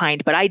nice and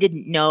kind, but I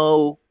didn't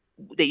know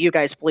that you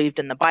guys believed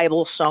in the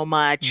Bible so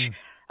much.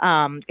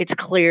 It's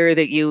clear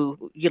that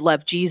you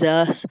love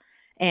Jesus.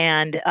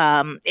 And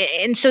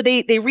so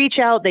they reach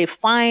out, they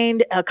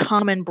find a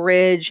common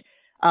bridge,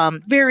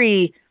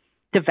 very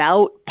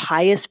devout,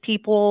 pious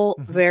people,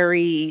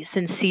 very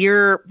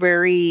sincere,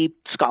 very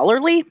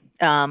scholarly.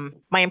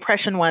 My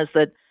impression was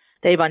that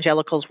the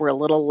evangelicals were a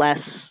little less,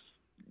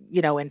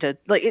 into,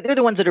 like, they're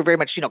the ones that are very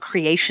much,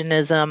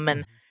 creationism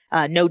and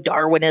no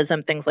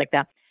Darwinism, things like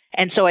that.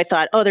 And so I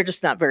thought, they're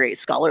just not very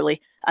scholarly.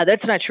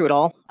 That's not true at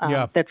all.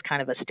 That's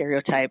kind of a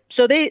stereotype.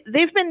 So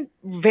they've been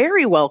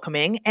very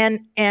welcoming. And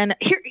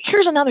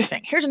here's another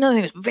thing. Here's another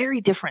thing that's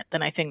very different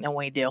than I think that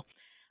we do,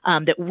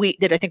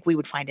 that I think we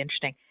would find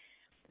interesting.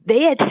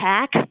 They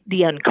attack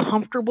the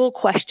uncomfortable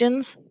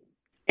questions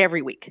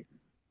every week.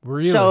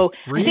 Really? So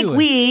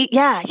really?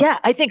 I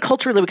think I think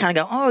culturally we kind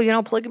of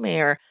go, polygamy,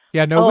 or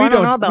we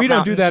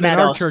don't do that in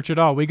our church at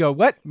all. We go,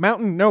 what?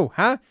 Mountain? No,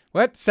 huh?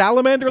 What?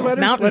 Salamander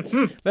letters?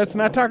 Mountain. Let's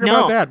not talk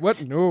about that.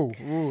 What? No.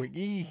 Ooh,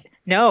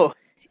 no.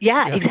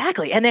 Yeah,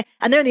 exactly. And then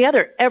the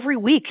other, every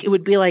week it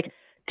would be like,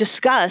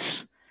 discuss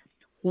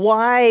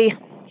why.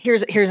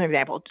 Here's an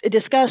example.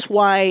 Discuss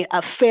why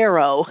a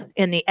Pharaoh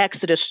in the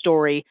Exodus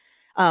story,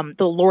 the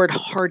Lord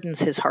hardens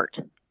his heart.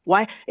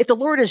 Why, if the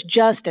Lord is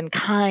just and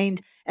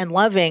kind and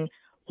loving,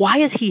 why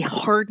is he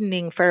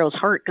hardening Pharaoh's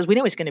heart? Because we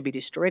know he's going to be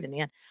destroyed in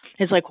the end.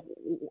 It's like,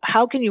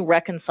 how can you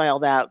reconcile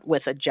that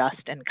with a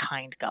just and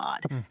kind God?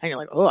 And you're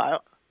like,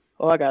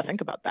 I got to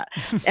think about that.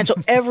 And so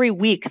every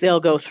week they'll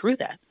go through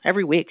that.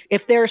 Every week.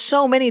 If there are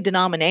so many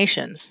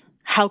denominations,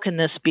 how can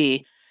this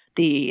be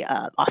the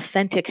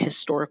authentic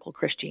historical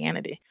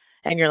Christianity?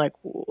 And you're like,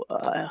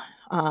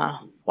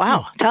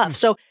 wow, tough.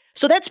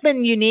 So that's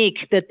been unique,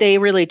 that they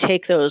really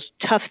take those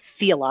tough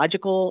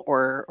theological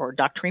or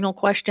doctrinal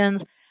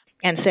questions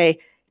and say,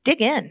 dig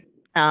in,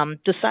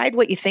 decide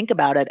what you think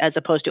about it, as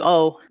opposed to,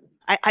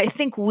 I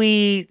think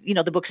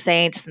the book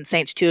Saints and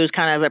Saints 2 is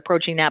kind of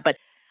approaching that, but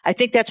I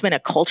think that's been a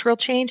cultural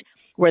change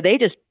where they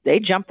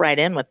jump right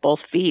in with both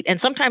feet. And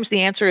sometimes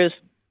the answer is,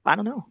 I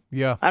don't know.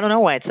 Yeah. I don't know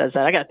why it says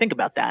that. I got to think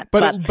about that.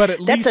 But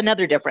at least that's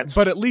another difference.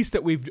 But at least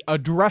that we've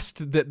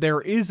addressed that there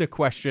is a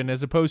question,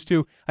 as opposed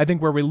to, I think,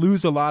 where we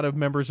lose a lot of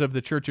members of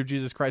the Church of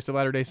Jesus Christ of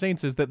Latter-day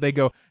Saints is that they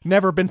go,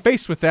 never been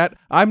faced with that.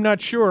 I'm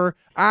not sure.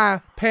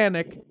 I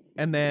panic.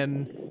 And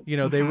then,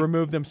 they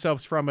remove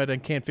themselves from it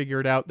and can't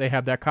figure it out. They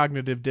have that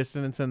cognitive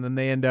dissonance, and then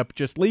they end up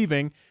just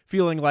leaving,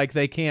 feeling like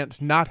they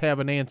can't not have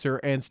an answer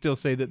and still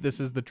say that this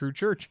is the true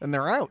church, and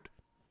they're out.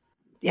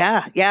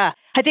 Yeah.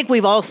 I think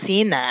we've all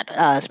seen that,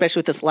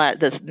 especially with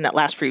this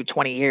last few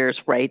 20 years,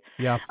 right?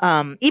 Yeah.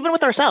 Even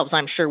with ourselves,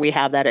 I'm sure we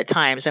have that at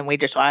times, and we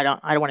just, I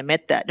don't want to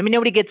admit that. I mean,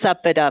 nobody gets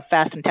up at a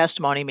fast and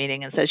testimony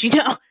meeting and says,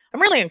 I'm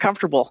really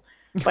uncomfortable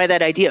by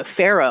that idea of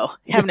Pharaoh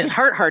having his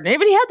heart hardened.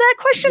 Anybody had that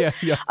question?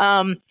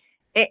 Yeah.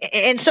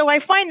 And so I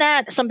find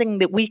that something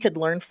that we could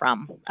learn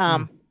from.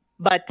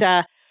 But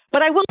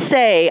I will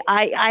say,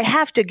 I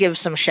have to give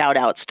some shout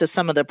outs to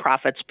some of the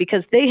prophets,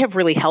 because they have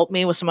really helped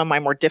me with some of my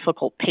more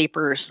difficult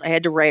papers. I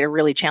had to write a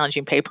really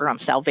challenging paper on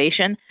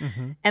salvation,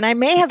 and I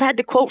may have had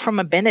to quote from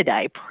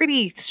Abinadi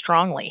pretty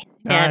strongly.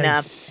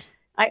 Nice.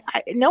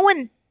 And no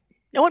one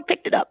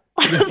picked it up.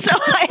 So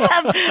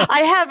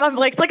I'm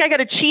like, it's like I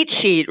got a cheat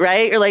sheet,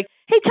 right? You're like,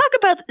 hey, talk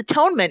about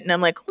atonement. And I'm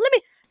like, let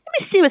me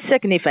see what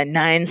 2 Nephi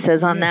 9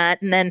 says on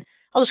that. And then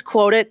I'll just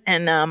quote it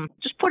and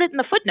just put it in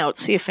the footnotes,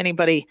 see if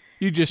anybody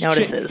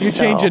notices. You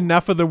change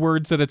enough of the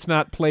words that it's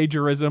not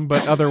plagiarism,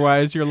 but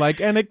otherwise you're like,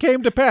 and it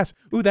came to pass.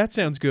 Ooh, that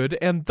sounds good.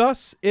 And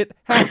thus it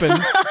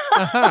happened.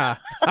 Aha.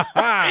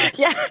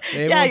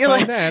 They won't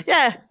find that.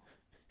 Yeah.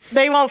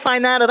 They won't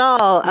find that at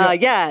all.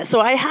 So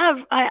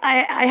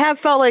I have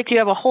felt like you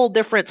have a whole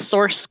different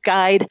source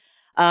guide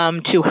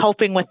to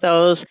helping with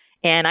those.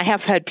 And I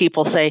have had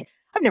people say,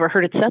 I've never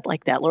heard it said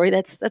like that, Lori.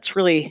 That's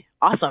really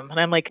awesome. And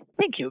I'm like,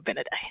 thank you,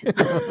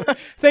 Abinadi.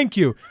 Thank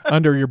you,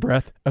 under your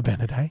breath,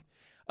 Abinadi.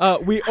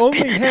 We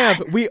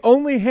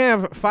only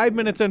have 5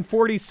 minutes and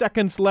 40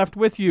 seconds left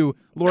with you,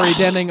 Lori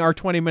Denning, our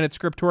 20-minute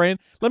scriptorian.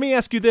 Let me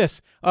ask you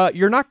this.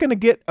 You're not going to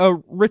get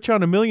rich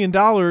on $1 million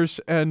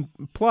and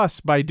plus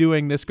by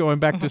doing this going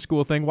back to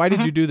school thing. Why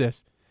did you do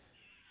this?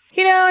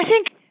 I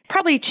think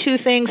probably two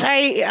things.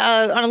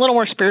 On a little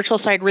more spiritual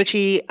side,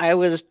 Richie, I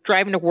was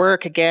driving to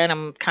work again.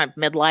 I'm kind of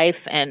midlife,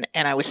 and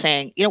I was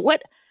saying,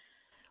 what's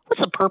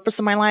the purpose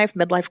of my life?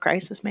 Midlife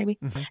crisis, maybe.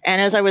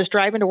 And as I was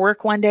driving to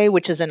work one day,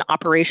 which is in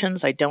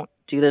operations, I don't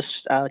do this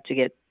to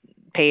get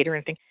paid or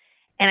anything.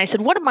 And I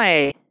said, what am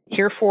I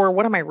here for?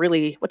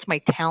 What's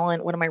my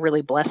talent? What am I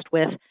really blessed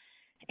with?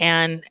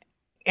 And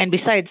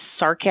besides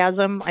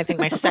sarcasm, I think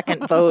my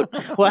second vote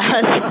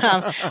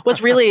was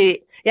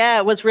really,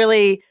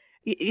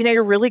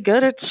 you're really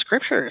good at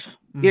scriptures.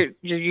 You're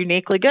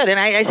uniquely good. And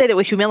I say that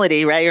with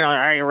humility, right?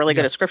 You're really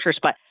good at scriptures,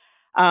 but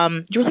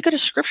you're really good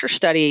at scripture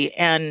study,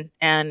 and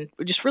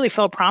just really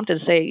felt prompted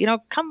to say,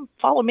 come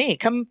follow me,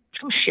 come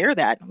share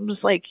that. I was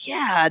like,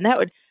 yeah, and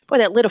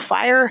that lit a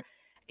fire.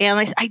 And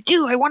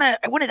I want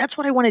to, that's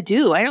what I want to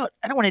do. I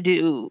don't want to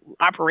do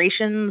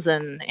operations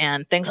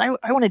and things.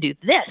 I want to do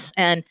this.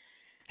 And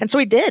And so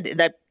he did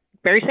that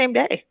very same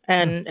day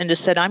and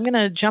just said, I'm going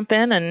to jump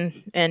in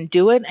and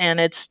do it. And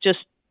it's just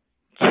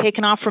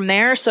taken off from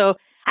there. So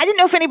I didn't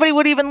know if anybody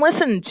would even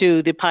listen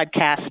to the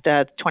podcast,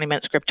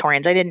 20-Minute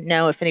Scriptorians. I didn't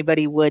know if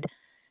anybody would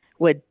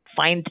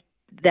find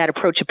that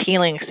approach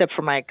appealing, except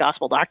for my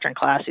gospel doctrine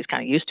class. He's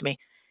kind of used to me.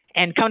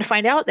 And come to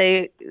find out,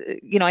 I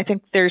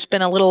think there's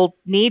been a little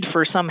need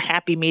for some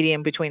happy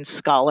medium between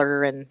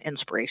scholar and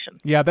inspiration.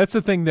 Yeah, that's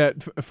the thing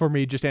that, for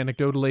me, just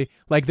anecdotally,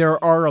 like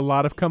there are a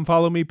lot of Come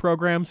Follow Me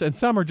programs, and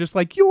some are just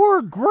like,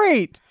 you're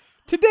great.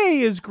 Today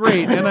is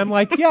great. And I'm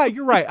like, yeah,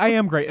 you're right. I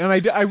am great.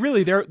 And I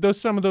really,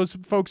 some of those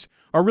folks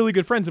are really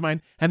good friends of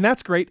mine, and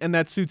that's great, and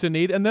that suits a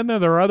need. And then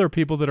there are other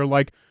people that are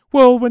like,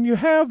 well, when you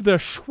have the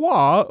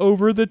schwa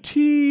over the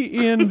T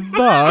in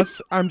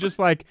thus, I'm just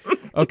like,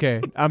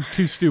 okay, I'm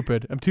too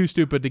stupid. I'm too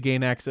stupid to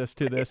gain access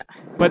to this.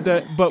 But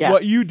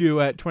what you do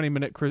at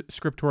 20-Minute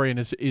Scriptorian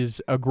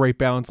is a great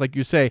balance. Like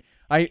you say,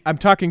 I'm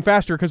talking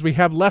faster because we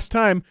have less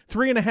time,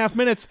 3.5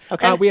 minutes.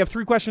 Okay. We have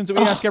 3 questions that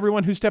we ask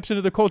everyone who steps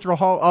into the cultural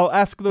hall. I'll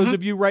ask those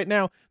of you right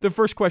now. The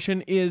first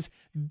question is,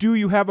 do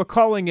you have a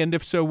calling? And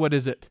if so, what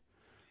is it?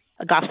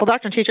 A gospel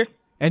doctrine teacher.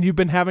 And you've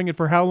been having it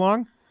for how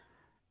long?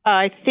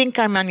 I think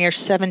I'm on year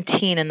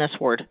 17 in this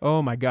ward.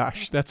 Oh my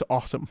gosh, that's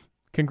awesome.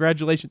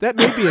 Congratulations. That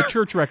may be a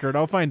church record.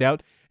 I'll find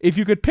out. If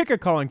you could pick a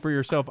calling for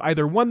yourself,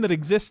 either one that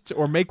exists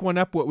or make one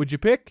up, what would you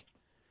pick?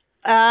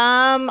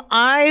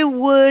 I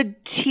would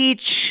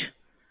teach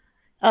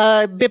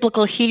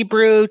biblical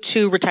Hebrew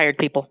to retired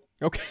people.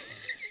 Okay.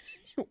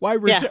 Why?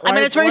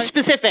 It's very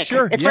specific.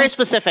 Sure, it's very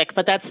specific,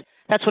 but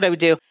that's what I would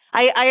do.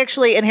 I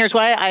actually, and here's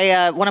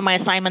why. One of my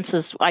assignments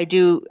is I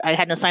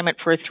had an assignment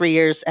for 3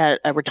 years at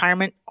a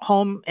retirement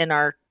home in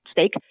our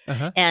stake,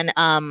 and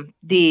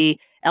the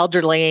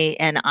elderly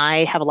and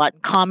I have a lot in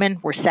common.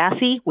 We're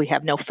sassy. We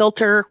have no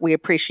filter. We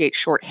appreciate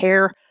short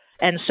hair,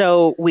 and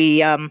so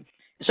we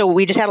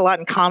just had a lot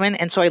in common.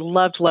 And so I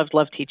loved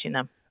teaching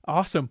them.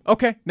 Awesome.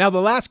 Okay. Now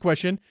the last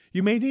question.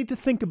 You may need to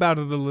think about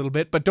it a little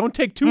bit, but don't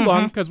take too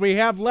long because we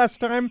have less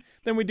time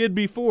than we did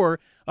before.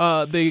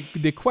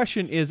 The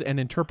question is, and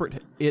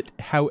interpret it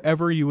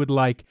however you would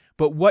like,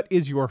 but what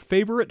is your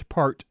favorite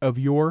part of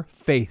your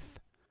faith?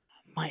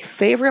 My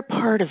favorite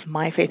part of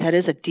my faith, that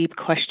is a deep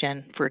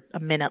question for a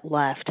minute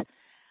left.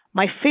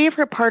 My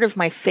favorite part of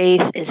my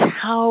faith is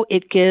how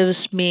it gives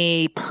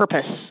me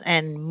purpose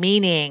and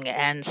meaning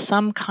and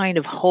some kind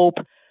of hope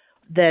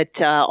that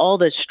all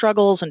the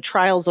struggles and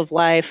trials of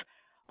life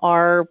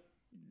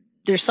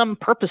there's some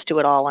purpose to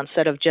it all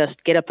instead of just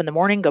get up in the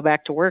morning, go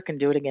back to work,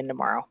 and do it again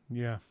tomorrow.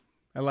 Yeah,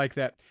 I like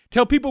that.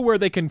 Tell people where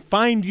they can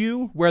find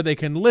you, where they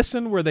can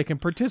listen, where they can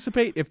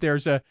participate. If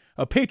there's a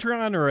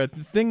Patreon or a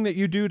thing that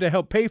you do to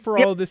help pay for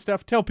all of this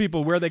stuff, tell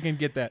people where they can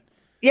get that.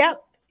 Yeah,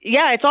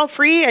 it's all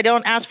free. I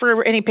don't ask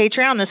for any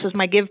Patreon. This is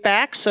my give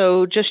back.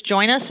 So just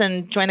join us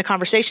and join the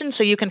conversation.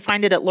 So you can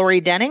find it at Lori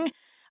Denning.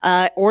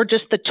 Or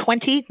just the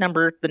 20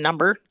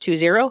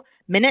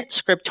 minute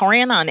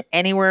Scriptorian on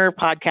anywhere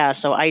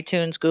podcast. So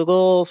iTunes,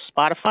 Google,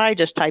 Spotify,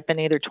 just type in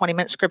either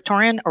 20-Minute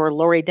Scriptorian or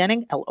Lori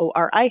Denning,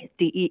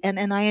 LORIDENNING, and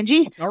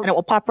it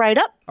will pop right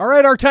up. All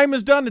right, our time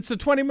is done. It's the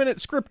 20-Minute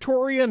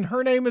Scriptorian.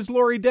 Her name is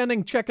Lori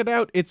Denning. Check it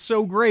out. It's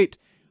so great.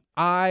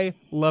 I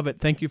love it.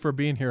 Thank you for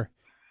being here.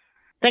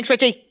 Thanks,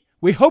 Richie.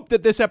 We hope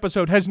that this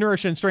episode has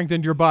nourished and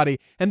strengthened your body,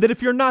 and that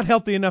if you're not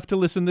healthy enough to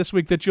listen this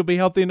week, that you'll be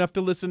healthy enough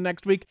to listen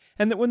next week,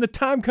 and that when the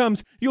time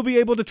comes, you'll be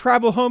able to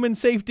travel home in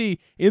safety.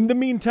 In the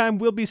meantime,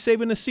 we'll be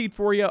saving a seat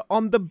for you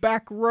on the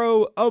back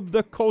row of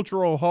the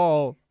Cultural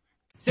Hall.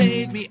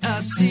 Save me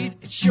a seat,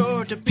 it's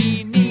sure to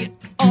be neat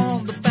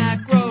on the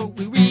back row.